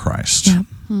duty to Christ. Yeah.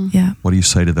 Yeah. What do you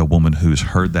say to the woman who's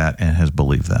heard that and has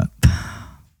believed that?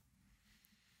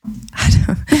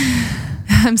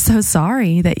 I'm so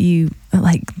sorry that you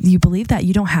believe that.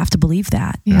 You don't have to believe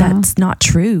that. Yeah. That's not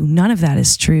true. None of that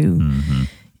is true.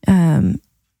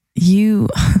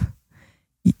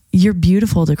 You're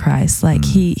beautiful to Christ. Like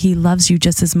he loves you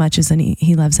just as much as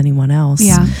he loves anyone else.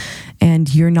 Yeah.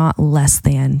 And you're not less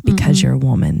than because you're a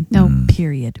woman. No.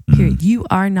 Period. You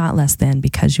are not less than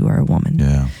because you are a woman.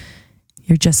 Yeah.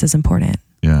 You're just as important.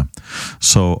 Yeah.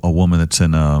 So a woman that's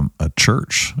in a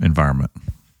church environment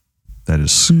that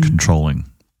is controlling,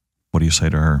 what do you say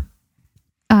to her?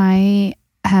 I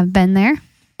have been there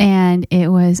and it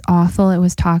was awful. It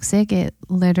was toxic. It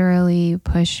literally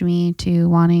pushed me to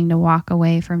wanting to walk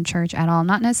away from church at all.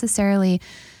 Not necessarily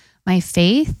my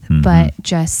faith, but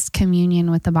just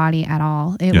communion with the body at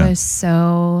all. It was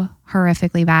so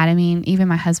horrifically bad. I mean, even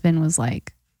my husband was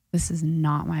like, this is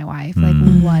not my wife. Like,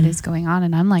 what is going on?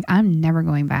 And I'm like, I'm never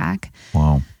going back.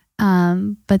 Wow.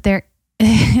 But there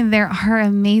are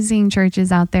amazing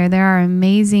churches out there. There are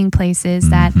amazing places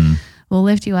that will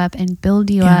lift you up and build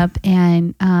you up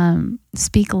and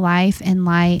speak life and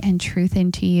light and truth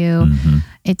into you.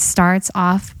 It starts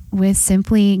off with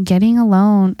simply getting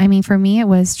alone. I mean, for me, it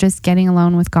was just getting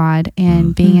alone with God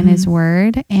and being in his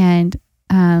word and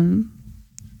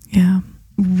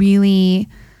really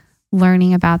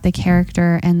learning about the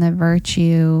character and the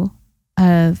virtue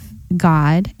of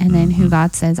God and then who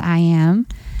God says I am.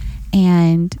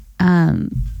 And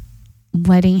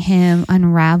letting him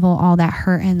unravel all that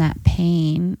hurt and that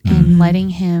pain and letting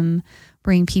him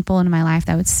bring people into my life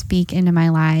that would speak into my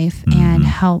life and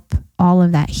help all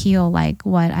of that heal, like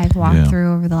what I've walked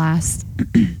through over the last,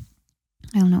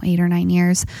 8 or 9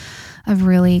 years of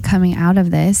really coming out of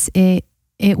this. It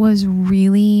was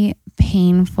really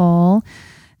painful.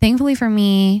 Thankfully for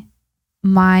me,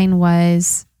 mine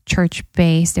was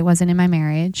church-based. It wasn't in my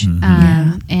marriage.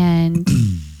 And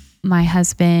my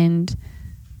husband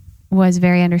was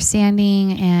very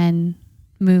understanding and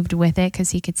moved with it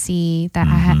because he could see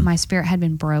that my spirit had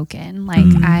been broken. Like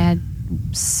I had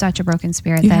such a broken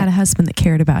spirit. You had a husband that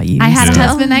cared about you. I had a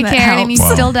husband that cared, helps. and he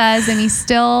still does, and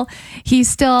he's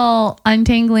still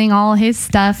untangling all his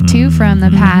stuff too from the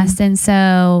past. And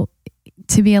so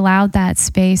to be allowed that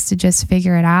space to just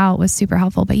figure it out was super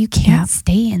helpful. But you can't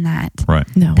stay in that. Right.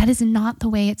 No. That is not the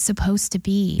way it's supposed to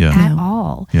be Yeah. at No.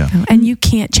 all. Yeah. No. And you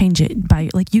can't change it by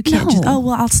like, you can't just, No. oh,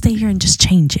 well, I'll stay here and just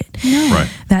change it. No. Right.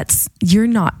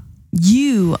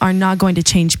 You are not going to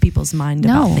change people's mind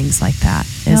about No. things like that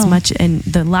as No. much. And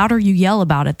the louder you yell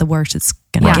about it, the worse it's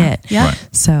going to get. Yeah. Right.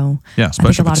 So Yeah, I think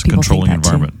especially a lot if it's of a people think controlling that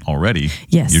too. environment already.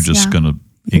 Yes. You're just Yeah. going to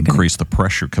You're gonna- increase the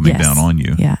pressure coming Yes. down on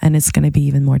you. Yeah. And it's going to be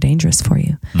even more dangerous for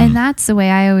you. And that's the way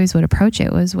I always would approach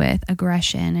it, was with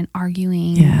aggression and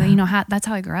arguing. Yeah. You know, that's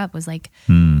how I grew up, was like,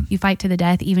 Mm. you fight to the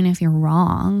death, even if you're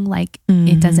wrong. Like,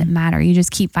 it doesn't matter. You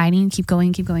just keep fighting, keep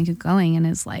going. And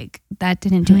it's like, that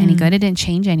didn't do any good. It didn't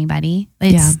change anybody.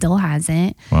 It Yeah. still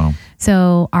hasn't. Wow.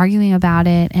 So arguing about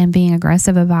it and being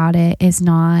aggressive about it is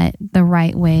not the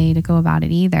right way to go about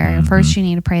it either. First, you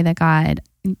need to pray that God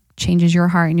changes your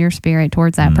heart and your spirit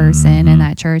towards that person and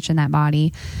that church and that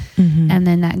body. And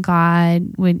then that God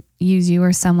would use you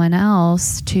or someone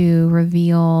else to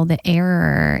reveal the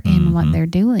error in what they're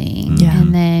doing. Yeah.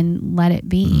 And then let it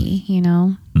be, you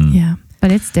know? Yeah.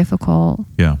 But it's difficult.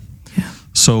 Yeah.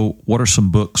 So, what are some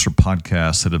books or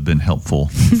podcasts that have been helpful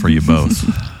for you both?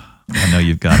 I know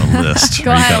you've got a list.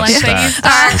 Go or you've ahead, got a Alexia,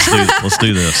 stack. Let's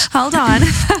do this. Hold on.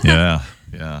 Yeah.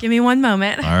 Yeah. Give me one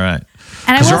moment. All right.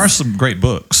 And I Because there will are some great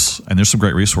books and there's some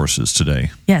great resources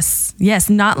today. Yes. Yes.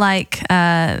 Not like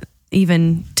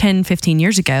even 10, 15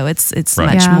 years ago. It's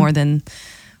Right. much Yeah. more than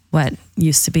what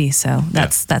used to be. So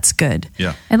that's good.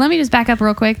 Yeah. And let me just back up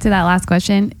real quick to that last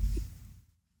question.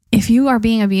 If you are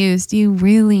being abused, you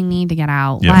really need to get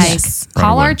out. Yes. Like, Yes. Right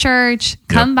call away. our church,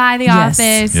 come by the Yes.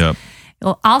 office. Yep.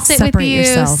 Well, I'll sit with Separate you,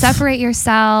 yourself. separate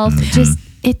yourself. Just,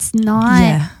 it's not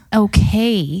Yeah.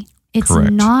 okay. It's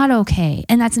Correct. not okay.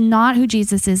 And that's not who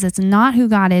Jesus is. That's not who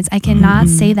God is. I cannot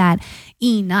say that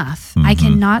enough. I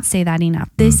cannot say that enough.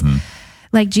 This,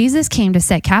 like, Jesus came to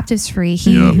set captives free.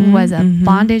 He Yep. was a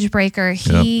bondage breaker.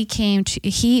 He came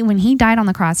to, when he died on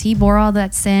the cross, he bore all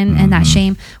that sin and that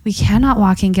shame. We cannot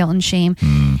walk in guilt and shame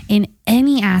in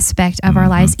any aspect of our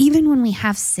lives, even when we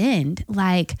have sinned.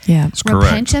 Like, Yeah. That's correct.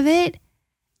 repent of it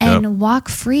and walk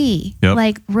free. Yep.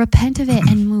 Like, repent of it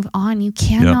and move on. You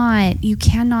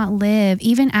cannot live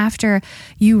even after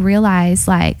you realize,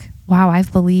 like, wow,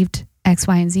 I've believed X,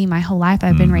 Y, and Z my whole life.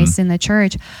 I've been raised in the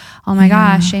church. Oh my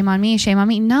gosh, shame on me, shame on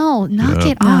me. No, knock Yep.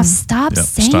 it off. Stop Yep.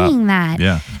 saying Stop. that.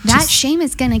 Yeah. That shame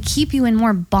is going to keep you in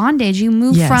more bondage. You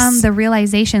move Yes. from the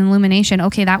realization, illumination,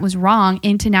 okay, that was wrong,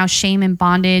 into now shame and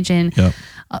bondage and Yep.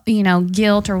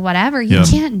 guilt or whatever. You Yep.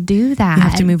 can't do that. You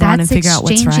have to move on and figure out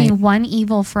what's exchanging right. one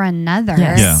evil for another.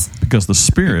 Yes. Yeah. Because the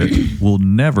Spirit will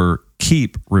never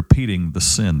keep repeating the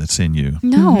sin that's in you.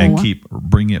 No. And keep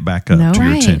bringing it back up No. to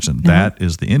your Right. attention. No. That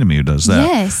is the enemy who does that.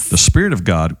 Yes. The Spirit of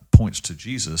God points to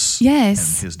Jesus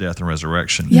Yes. and his death and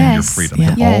resurrection and Yes. your freedom. Yeah.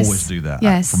 He'll Yes. always do that.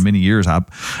 Yes. For many years,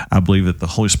 I believe that the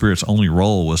Holy Spirit's only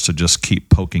role was to just keep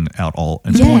poking out all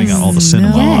and Yes. pointing out all the sin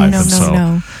in my Yes. life. No, And no, so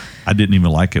no. I didn't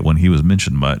even like it when he was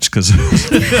mentioned much because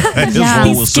his Yeah. role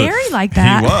He's was scary like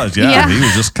that. He was, yeah. Yeah. He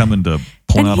was just coming to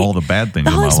point And out he- all the bad things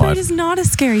The in Holy my Spirit life. is not a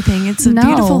scary thing. It's a No.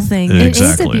 beautiful thing. Yeah. It is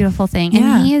a Exactly. beautiful thing.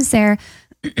 Yeah. And he is there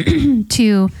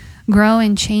to grow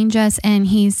and change us. And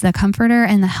he's the comforter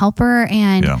and the helper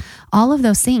and Yeah. all of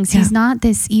those things. Yeah. He's not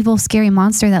this evil, scary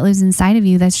monster that lives inside of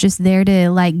you that's just there to,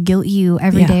 like, guilt you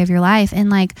every Yeah. day of your life. And,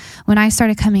 like, when I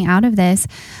started coming out of this,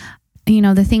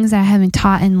 the things that I had been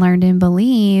taught and learned and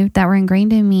believed that were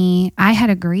ingrained in me, I had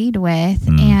agreed with.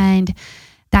 And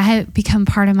that had become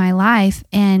part of my life.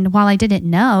 And while I didn't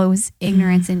know, it was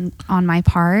ignorance on my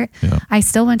part. Yeah. I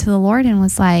still went to the Lord and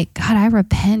was like, God, I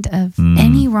repent of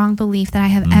any wrong belief that I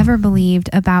have ever believed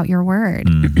about your word.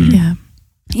 Yeah.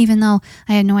 Even though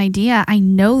I had no idea, I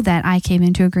know that I came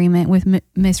into agreement with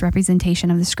misrepresentation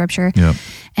of the scripture, Yep.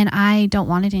 and I don't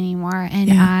want it anymore. And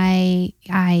Yeah.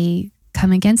 I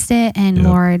come against it, and Yep.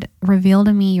 Lord, reveal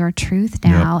to me your truth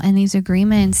now. And these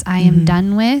agreements I am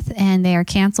done with, and they are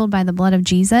canceled by the blood of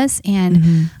Jesus,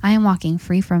 and I am walking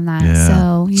free from that. Yeah,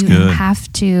 So it's you good.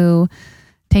 have to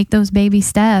take those baby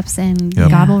steps, and Yep.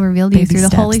 God will reveal to you Baby through the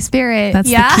steps. Holy Spirit. That's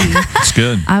the key. It's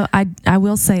good. I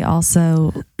will say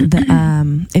also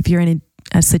that if you're in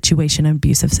a situation, an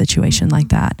abusive situation like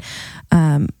that,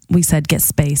 we said get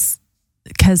space,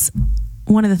 because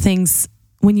one of the things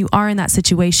when you are in that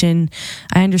situation,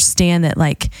 I understand that,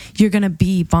 like, you're going to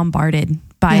be bombarded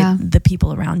by the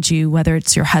people around you, whether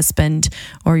it's your husband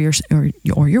or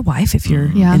your wife, if you're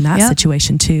in that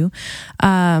situation too.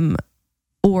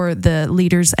 Or the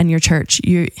leaders in your church.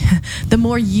 The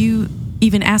more you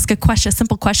even ask a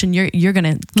simple question, you're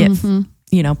going to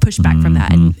get pushed back from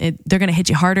that, and they're going to hit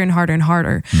you harder and harder and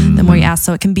harder the more you ask.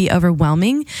 So it can be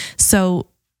overwhelming. So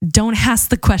don't ask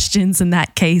the questions in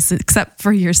that case, except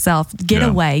for yourself. Get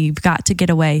away. You've got to get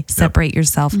away. Separate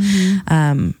yourself.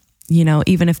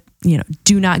 Even if,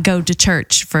 do not go to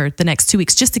church for the next 2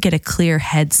 weeks, just to get a clear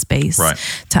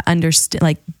headspace to understand.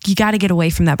 Like, you got to get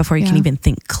away from that before you can even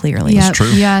think clearly. Yep. It's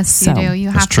true. Yes, you do. You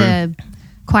have to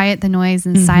quiet the noise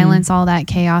and silence all that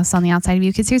chaos on the outside of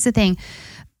you. Because here's the thing.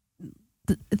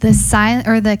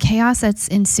 The chaos that's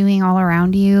ensuing all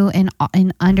around you and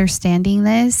understanding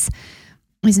this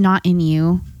is not in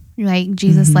you. Like,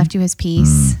 Jesus left you his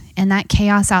peace, and that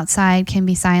chaos outside can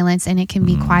be silenced and it can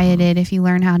be quieted if you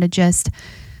learn how to just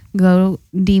go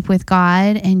deep with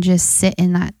God and just sit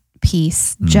in that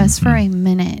peace just for a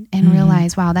minute and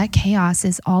realize, wow, that chaos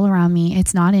is all around me.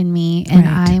 It's not in me. And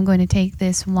I am going to take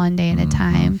this one day at a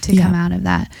time to come out of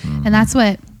that. And that's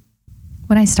when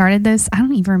I started this, I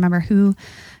don't even remember who,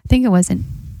 I think it was an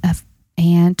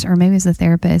aunt or maybe it was a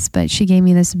therapist, but she gave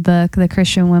me this book, The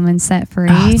Christian Woman Set Free.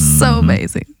 Oh, it's so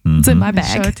amazing. It's in my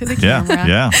bag. Show it to the camera.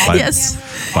 Yeah.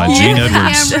 By Gene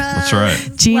Edwards. That's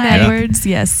right. Gene Edwards.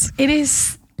 Yes. It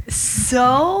is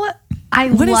so, I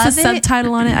what love is the it.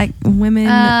 subtitle on it? Women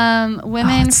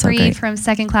It's freed from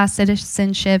second-class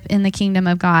citizenship in the kingdom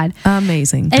of God.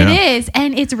 Amazing. It is,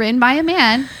 and it's written by a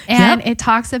man, and it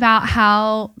talks about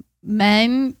how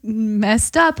men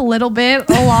messed up a little bit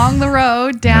along the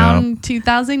road down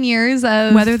 2,000 years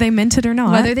of whether they meant it or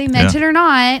not.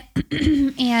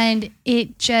 And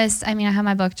it just, I have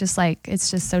my book just like,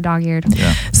 it's just so dog-eared.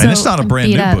 Yeah. So, and it's not a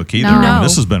brand new book either. No.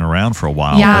 This has been around for a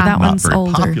while. Yeah, that not one's very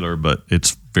older. popular, but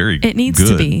it's very It needs good.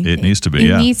 to be. It needs to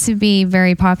be, It needs to be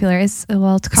very popular. It's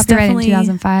copyrighted in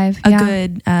 2005. A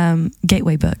good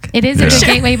gateway book. It is a good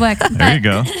gateway book. There you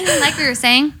go. Like we were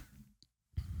saying,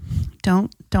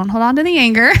 don't hold on to the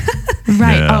anger.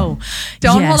 Right. Yeah. Oh,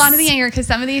 Don't hold on to the anger, because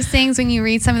some of these things, when you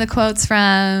read some of the quotes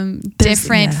from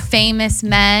different famous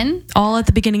men, all at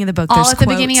the beginning of the book. all There's at the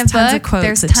beginning of the tons book, of quotes.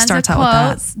 there's It tons of starts out with that.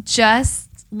 quotes. Just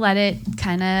let it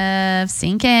kind of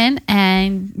sink in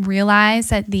and realize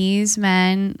that these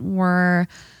men were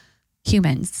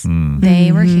humans.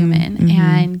 They were human,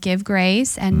 and give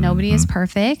grace, and nobody is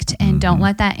perfect, and don't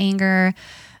let that anger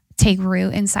take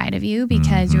root inside of you,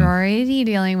 because you're already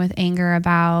dealing with anger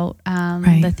about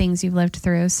the things you've lived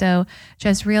through. So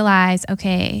just realize,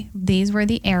 okay, these were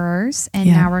the errors, and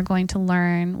now we're going to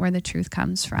learn where the truth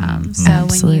comes from. So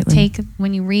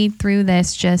when you read through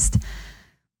this, just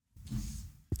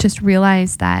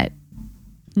realize that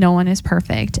no one is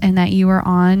perfect, and that you are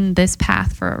on this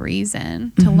path for a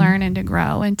reason, to learn and to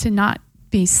grow, and to not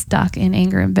be stuck in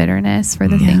anger and bitterness for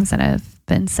the things that have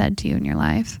been said to you in your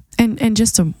life. And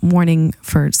just a warning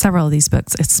for several of these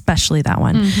books, especially that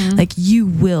one, like, you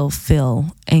will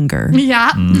feel anger.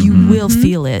 Yeah. You will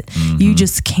feel it. You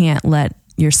just can't let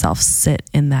yourself sit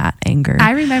in that anger.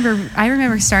 I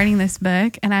remember starting this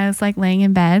book, and I was like laying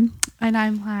in bed, and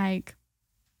I'm like,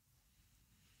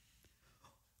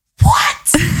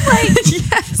 what? Like,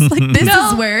 yes, like, this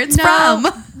is where it's from.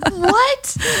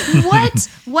 What?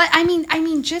 I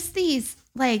mean, just these,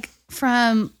 like,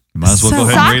 from Might as well go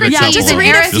ahead and read a couple. Just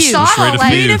read a few.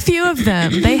 Read a few of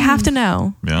them. They have to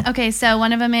know. Yeah. Okay, so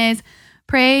one of them is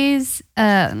praise.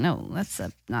 No, that's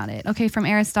not it. Okay, from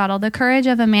Aristotle. The courage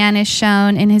of a man is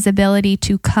shown in his ability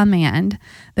to command.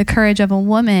 The courage of a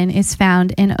woman is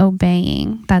found in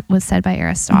obeying. That was said by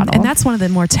Aristotle. And that's one of the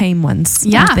more tame ones,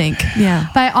 I think. Yeah.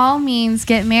 By all means,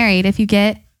 get married. If you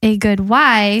get a good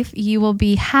wife, you will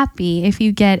be happy. If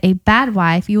you get a bad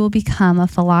wife, you will become a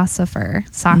philosopher.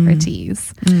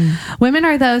 Socrates. Women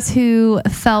are those who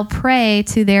fell prey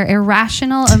to their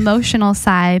irrational emotional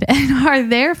side and are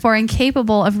therefore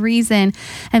incapable of reason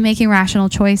and making rational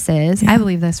choices. I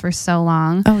believe this for so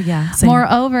long. Oh, yeah. Same.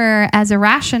 Moreover, as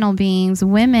irrational beings,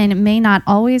 women may not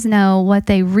always know what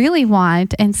they really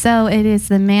want, and so it is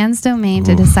the man's domain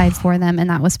to decide for them,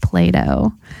 and that was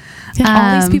Plato.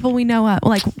 All these people we know,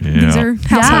 these are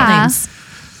household names.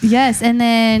 Yes, and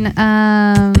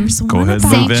then There's Go one ahead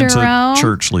and about move Saint Jerome. into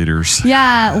church leaders.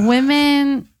 Yeah,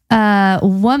 woman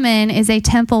is a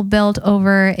temple built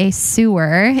over a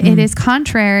sewer. It is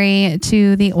contrary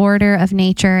to the order of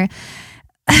nature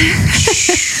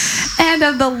and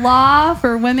of the law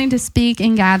for women to speak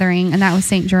in gathering, and that was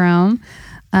Saint Jerome.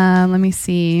 Let me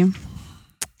see.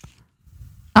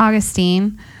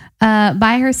 Augustine.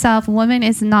 By herself, woman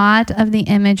is not of the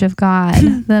image of God.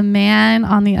 The man,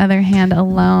 on the other hand,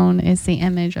 alone is the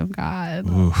image of God.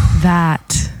 Oof.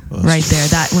 That right there,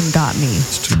 that one got me.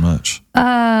 It's too much.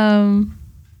 I'm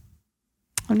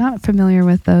not familiar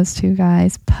with those two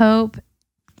guys. Pope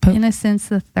Innocence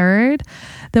the Third.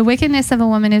 The wickedness of a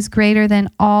woman is greater than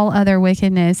all other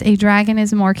wickedness. A dragon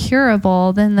is more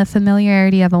curable than the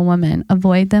familiarity of a woman.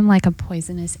 Avoid them like a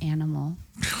poisonous animal.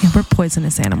 Yeah, we're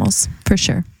poisonous animals for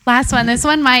sure. Last one. This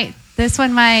one might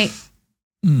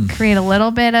create a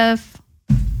little bit of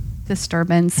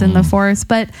disturbance in the force,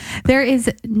 but there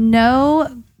is no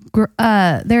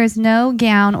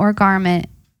gown or garment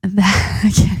that I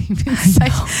can't even say.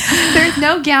 There's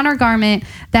no gown or garment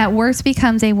that worse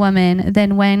becomes a woman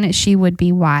than when she would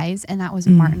be wise, and that was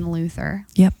Martin Luther.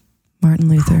 Yep, Martin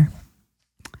Luther.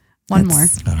 One more.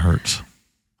 That hurts.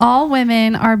 All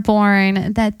women are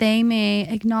born that they may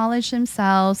acknowledge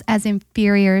themselves as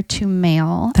inferior to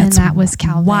male. That's and that was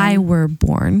Calvin. Why we're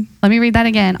born. Let me read that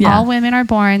again. Yeah. All women are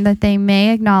born that they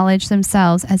may acknowledge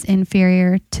themselves as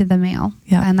inferior to the male.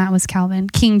 Yeah. And that was Calvin.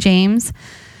 King James,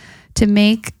 to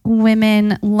make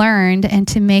women learned and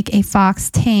to make a fox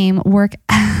tame work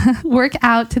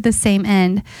out to the same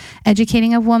end.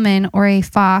 Educating a woman or a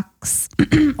fox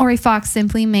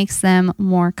simply makes them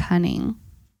more cunning.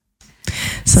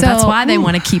 So that's why they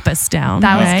want to keep us down.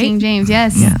 That right? was King James.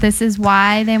 Yes. Yeah. This is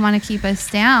why they want to keep us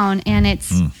down. And it's,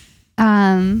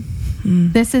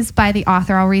 this is by the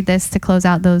author. I'll read this to close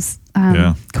out those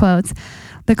quotes.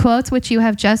 The quotes which you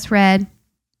have just read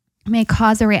may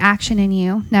cause a reaction in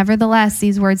you. Nevertheless,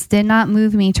 these words did not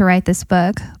move me to write this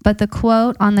book, but the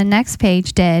quote on the next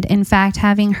page did. In fact,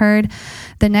 having heard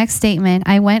the next statement,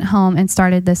 I went home and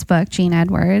started this book, Gene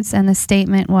Edwards. And the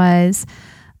statement was,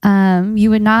 you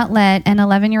would not let an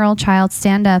 11-year-old child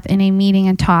stand up in a meeting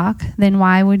and talk, then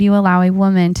why would you allow a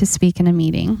woman to speak in a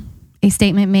meeting? A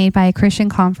statement made by a Christian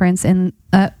conference in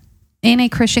a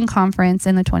Christian conference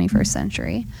in the 21st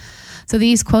century. So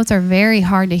these quotes are very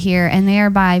hard to hear, and they are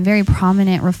by very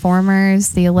prominent reformers,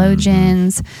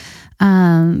 theologians,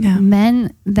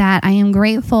 men that I am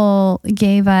grateful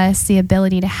gave us the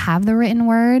ability to have the written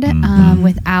word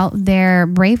without their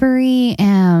bravery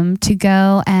to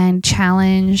go and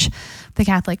challenge the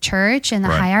Catholic Church and the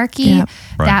hierarchy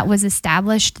that was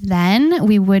established then.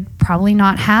 We would probably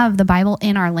not have the Bible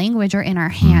in our language or in our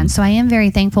hands. So I am very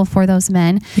thankful for those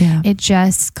men. Yeah. It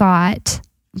just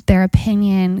their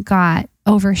opinion got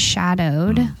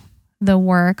overshadowed the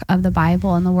work of the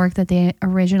Bible and the work that they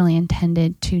originally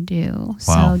intended to do.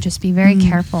 Wow. So just be very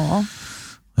careful.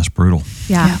 That's brutal.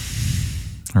 Yeah.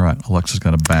 All right. Alexa's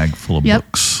got a bag full of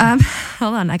books.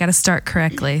 Hold on. I got to start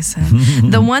correctly. So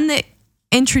the one that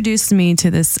introduced me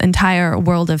to this entire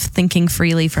world of thinking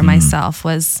freely for myself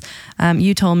was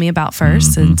you told me about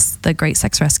first. It's The Great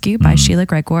Sex Rescue by Sheila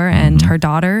Gregoire and her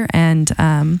daughter and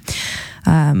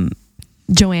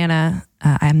Joanna,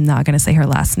 I'm not going to say her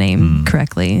last name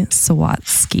correctly,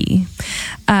 Sawatsky.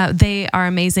 They are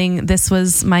amazing. This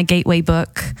was my gateway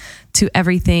book to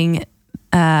everything.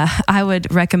 I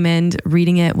would recommend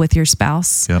reading it with your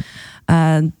spouse,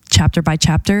 chapter by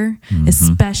chapter,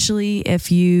 especially if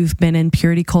you've been in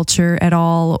purity culture at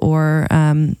all or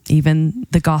even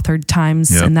the Gothard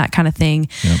times and that kind of thing.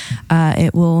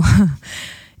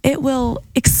 It will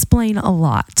explain a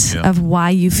lot of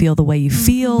why you feel the way you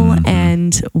feel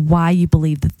and why you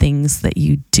believe the things that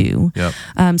you do.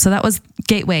 So that was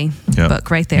Gateway book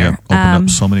right there. Opened up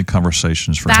so many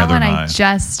conversations for Heather and I. That one I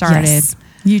just started. Yes.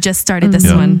 You just started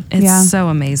this one. It's so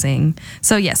amazing.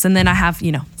 So yes, and then I have,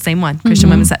 same one,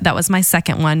 Christian Women's. That was my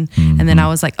second one. And then I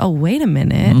was like, oh, wait a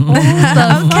minute.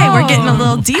 Okay, we're getting a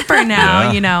little deeper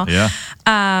now,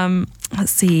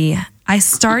 Let's see. I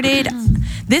started,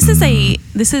 this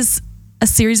is a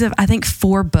series of, I think,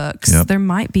 4 books. There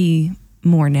might be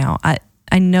more now.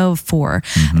 I know 4.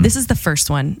 This is the first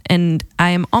one, and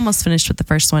I am almost finished with the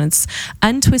first one. It's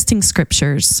Untwisting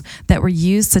Scriptures That Were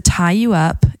Used to Tie You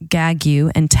Up, Gag You,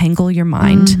 and Tangle Your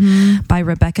Mind by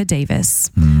Rebecca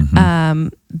Davis.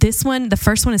 This one, the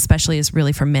first one especially, is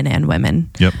really for men and women.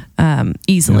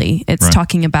 Easily. It's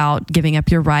talking about giving up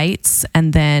your rights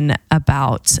and then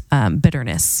about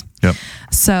bitterness.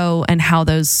 So, and how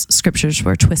those scriptures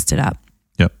were twisted up.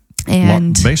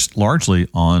 And based largely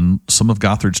on some of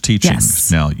Gothard's teachings.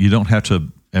 Yes. Now, you don't have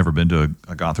to ever been to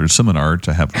a Gothard seminar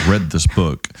to have read this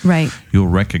book. Right. You'll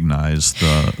recognize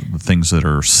the things that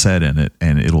are said in it,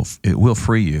 and it will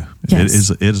free you.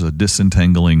 Yes. It is a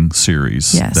disentangling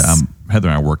series that Heather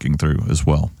and I are working through as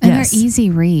well. And they're easy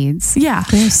reads. Yeah.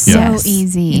 They're so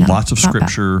easy. Lots of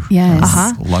scripture.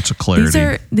 Lots of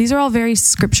clarity. These are all very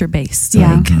scripture based.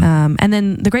 Yeah. And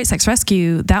then The Great Sex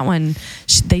Rescue, that one,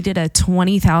 they did a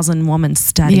 20,000 woman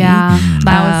study. Yeah.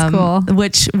 That was cool.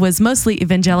 Which was mostly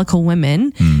evangelical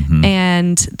women.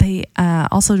 And they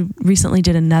also recently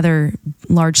did another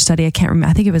large study. I can't remember.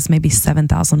 I think it was maybe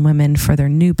 7,000 women for their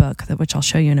new book, which I'll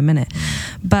show you in a minute.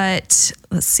 But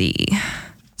let's see.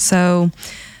 So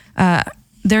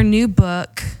their new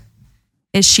book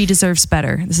is She Deserves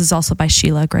Better. This is also by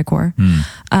Sheila Gregor.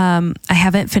 I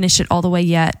haven't finished it all the way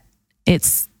yet.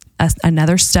 It's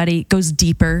another study, goes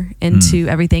deeper into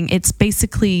everything. It's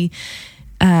basically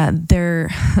they're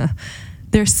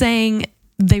saying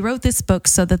they wrote this book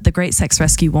so that the great sex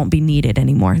rescue won't be needed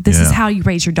anymore. This is how you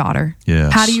raise your daughter.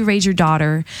 Yes. How do you raise your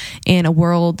daughter in a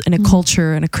world, in a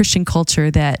culture, in a Christian culture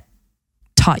that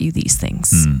taught you these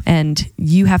things, and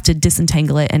you have to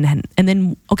disentangle it, and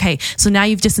then okay, so now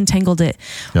you've disentangled it.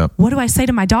 Yep. What do I say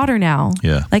to my daughter now?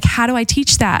 Yeah. Like, how do I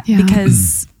teach that? Yeah.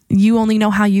 Because you only know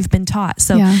how you've been taught.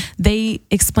 So they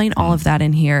explain all of that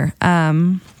in here.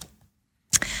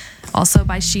 Also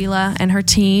by Sheila and her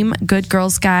team, Good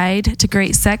Girls Guide to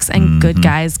Great Sex and Good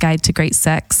Guys Guide to Great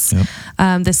Sex.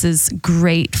 Yep. This is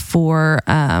great for,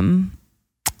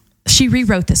 she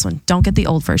rewrote this one. Don't get the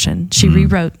old version. She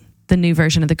rewrote the new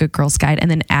version of the Good Girls Guide and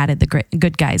then added the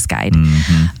Good Guys Guide.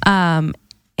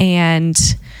 And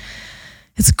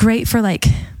it's great for like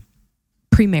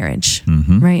pre-marriage,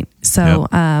 right? So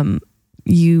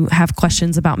you have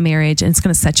questions about marriage and it's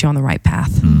going to set you on the right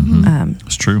path.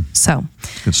 It's true. So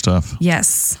Good stuff.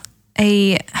 yes.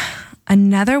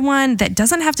 Another one that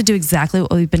doesn't have to do exactly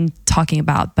what we've been talking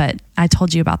about, but I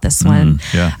told you about this one.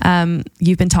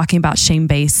 You've been talking about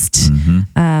shame-based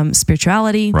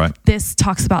spirituality. Right. This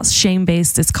talks about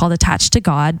shame-based. It's called Attached to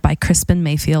God by Crispin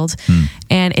Mayfield.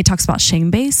 And it talks about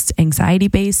shame-based,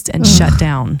 anxiety-based, and shut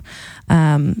down.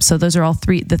 So those are all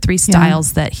the three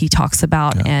styles that he talks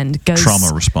about and goes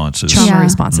Trauma responses.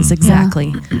 Responses,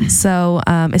 exactly. So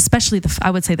especially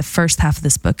I would say the first half of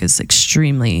this book is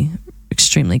extremely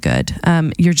good.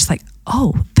 You're just like,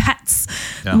 oh, that's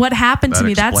what happened to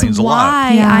me. That's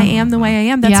why I am the way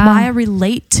I am. That's why I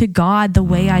relate to God the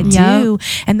way I do.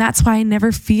 And that's why I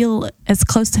never feel as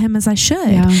close to him as I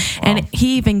should. And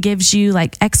he even gives you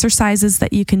like exercises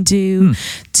that you can do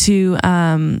to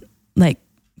like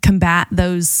combat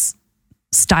those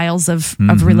styles of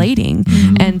relating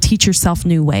and teach yourself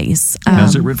new ways. Now,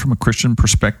 is it written from a Christian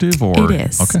perspective or? It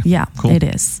is. Okay. Yeah, cool. it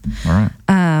is. All right.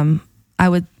 I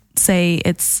would say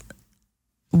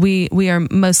we are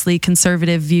mostly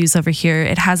conservative views over here.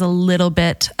 It has a little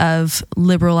bit of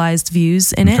liberalized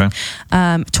views in it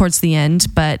towards the end,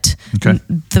 but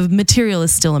the material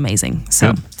is still amazing.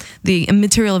 So the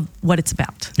material of what it's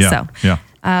about.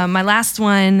 My last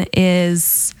one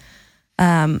is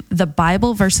the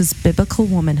Bible versus biblical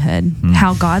womanhood,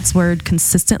 how God's word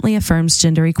consistently affirms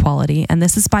gender equality. And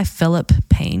this is by Philip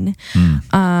Payne.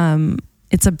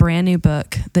 It's a brand new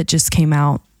book that just came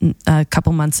out a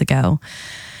couple months ago.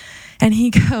 And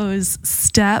he goes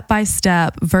step by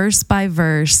step, verse by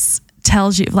verse,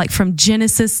 tells you like from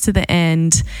Genesis to the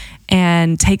end,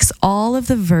 and takes all of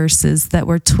the verses that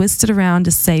were twisted around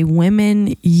to say,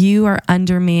 women, you are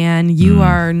under man. You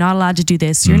are not allowed to do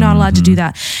this. You're not allowed to do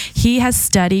that. He has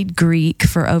studied Greek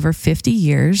for over 50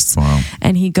 years. Wow.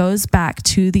 And he goes back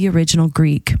to the original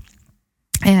Greek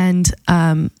and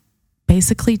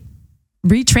basically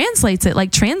retranslates it,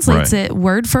 like translates it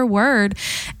word for word,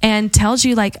 and tells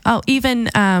you like, oh, even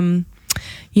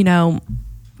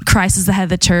Christ is the head of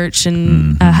the church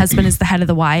and husband is the head of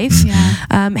the wife.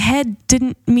 Head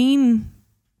didn't mean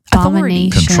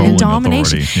authority and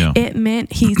domination. It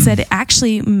meant, he said it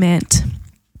actually meant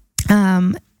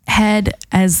head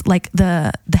as like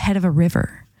the head of a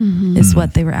river is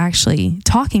what they were actually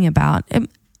talking about.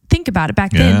 Think about it.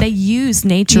 Back then, they used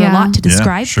nature a lot to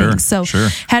describe things. So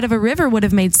head of a river would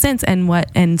have made sense.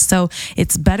 And so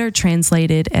it's better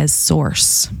translated as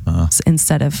source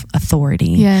instead of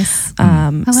authority. Yes. I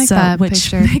like that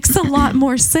which picture. makes a lot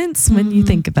more sense when you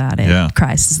think about it.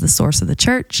 Christ is the source of the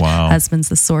church. Husband's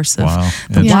the source of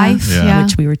the wife,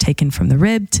 which we were taken from the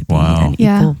rib to be an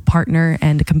equal partner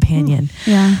and a companion.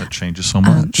 That changes so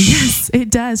much. Yes, it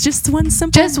does. Just one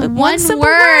simple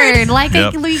word. Like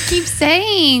we keep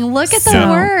saying. Look at the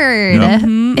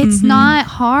word. It's not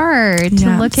hard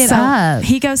to look it up.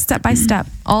 He goes step by step.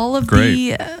 All of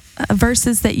the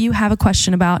verses that you have a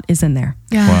question about is in there.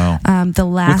 Wow. The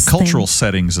last with cultural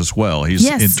settings as well. He's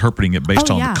interpreting it based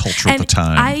on the culture of the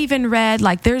time. I even read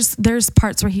like there's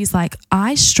parts where he's like,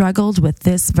 I struggled with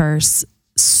this verse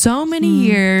so many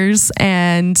years,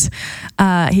 and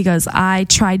he goes, I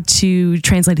tried to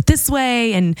translate it this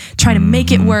way and try to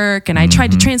make it work, and I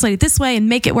tried to translate it this way and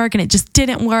make it work, and it just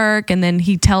didn't work. And then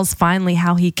he tells finally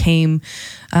how he came,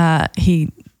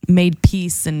 he made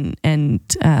peace and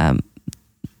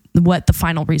what the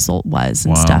final result was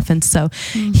and stuff. And so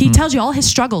he tells you all his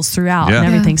struggles throughout and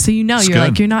everything. So you're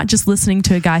like, you're not just listening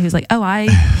to a guy who's like, oh, I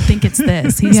think it's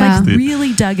this. He's like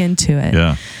really dug into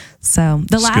it. So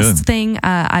the last good. thing,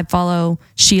 I follow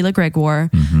Sheila Gregoire.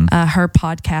 Her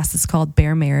podcast is called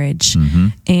Bare Marriage,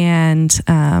 and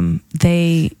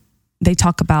they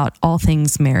talk about all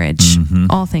things marriage,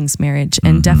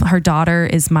 and her daughter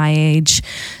is my age.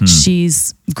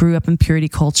 She's grew up in purity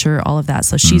culture, all of that.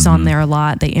 So she's on there a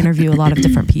lot. They interview a lot of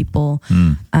different people.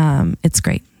 It's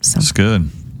great. So That's good.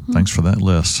 Thanks for that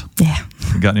list. yeah.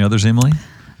 You got any others, Emily?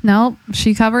 Nope,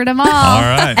 she covered them all. All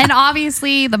right. And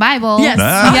obviously the Bible. Yes.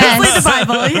 Yes. Obviously the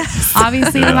Bible. Yes.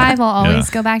 Obviously the Bible. Always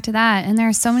Yeah. go back to that. And there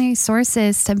are so many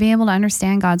sources to be able to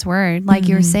understand God's word. Like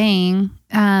you were saying,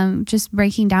 just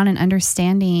breaking down and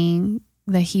understanding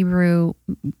the Hebrew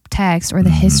text or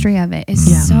the history of it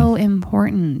is so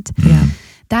important. Yeah.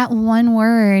 That one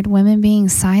word, women being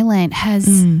silent,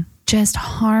 has just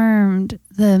harmed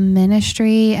the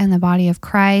ministry and the body of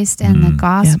Christ and the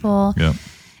gospel. Yep.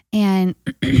 And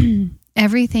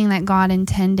everything that God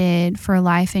intended for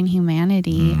life and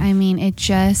humanity. I mean, it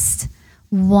just,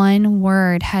 one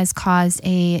word has caused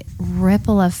a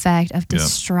ripple effect of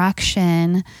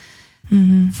destruction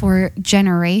for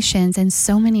generations, and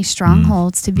so many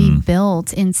strongholds to be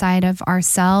built inside of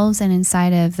ourselves and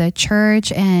inside of the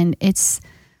church. And it's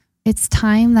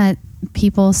time that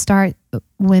people start,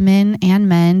 women and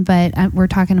men, but we're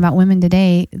talking about women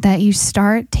today, that you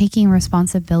start taking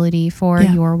responsibility for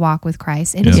your walk with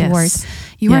Christ. It is yours.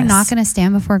 You are not going to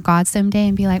stand before God someday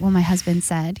and be like, well, my husband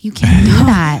said. You can't do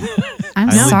that. I'm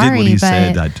I only sorry, did what he but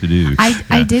said to do.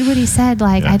 I did what he said.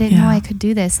 Like, I didn't know I could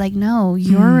do this. Like, no,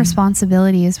 your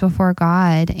responsibility is before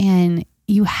God, and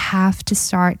you have to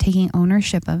start taking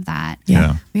ownership of that.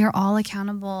 Yeah. We are all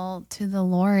accountable to the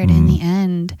Lord in the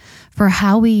end for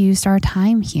how we used our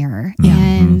time here.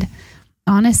 And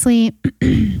honestly,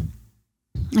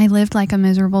 I lived like a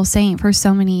miserable saint for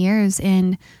so many years,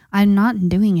 and I'm not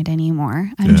doing it anymore.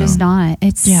 I'm just not.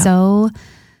 It's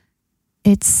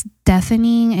it's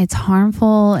deafening, it's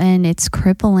harmful, and it's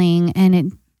crippling,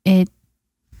 and it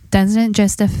doesn't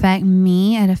just affect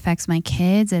me, it affects my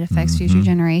kids, it affects future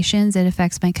generations, it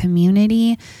affects my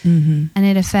community, and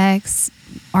it affects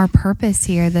our purpose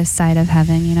here this side of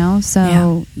heaven, you know?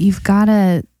 So you've got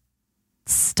to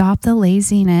stop the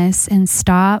laziness and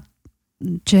stop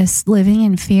just living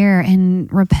in fear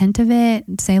and repent of it.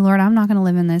 Say, Lord, I'm not going to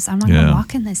live in this. I'm not going to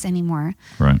walk in this anymore.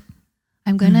 Right.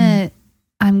 I'm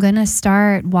going to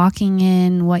start walking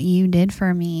in what you did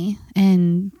for me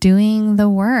and doing the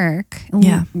work,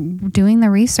 doing the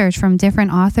research from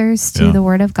different authors to the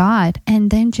word of God, and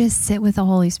then just sit with the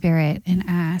Holy Spirit and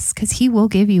ask, because he will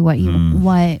give you what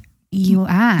you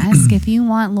ask. If you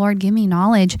want, Lord, give me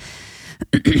knowledge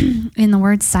in the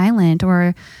word silent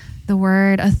or the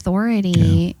word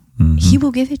authority, he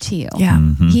will give it to you.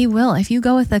 He will. If you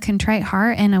go with a contrite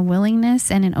heart and a willingness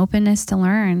and an openness to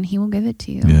learn, he will give it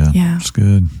to you. Yeah. It's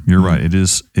good. You're right. It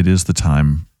is the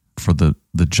time for the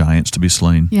giants to be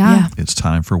slain. It's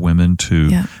time for women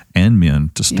and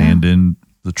men to stand in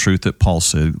the truth that Paul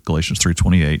said, Galatians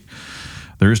 3:28.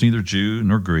 There is neither Jew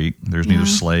nor Greek. There is neither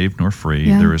slave nor free.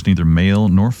 There is neither male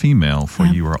nor female, for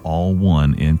you are all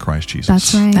one in Christ Jesus.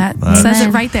 That's right. That says it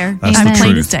right there. That's Amen. the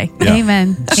Plain truth. as day. Yeah.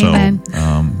 Amen. So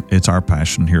Amen. it's our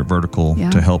passion here at Vertical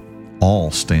to help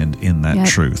all stand in that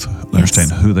truth,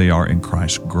 understand who they are in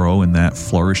Christ, grow in that,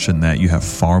 flourish in that. You have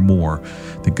far more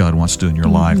that God wants to do in your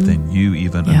life than you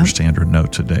even understand or know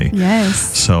today. Yes.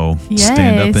 So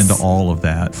stand up into all of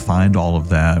that, find all of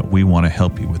that. We want to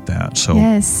help you with that. So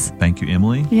thank you,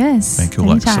 Emily. Yes. Thank you,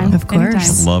 Alexa. Anytime. Of course.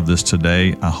 Anytime. I love this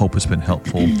today. I hope it's been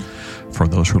helpful for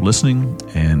those who are listening,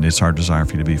 and it's our desire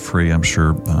for you to be free. I'm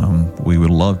sure we would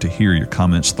love to hear your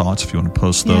comments, thoughts. If you want to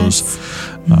post those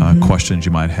questions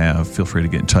you might have, feel free to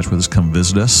get in touch with us. Come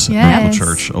visit us at Vertical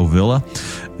Church Ovilla,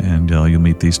 and you'll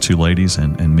meet these two ladies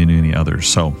and many others.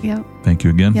 So thank you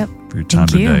again for your time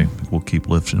today. We'll keep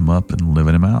lifting them up and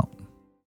living them out.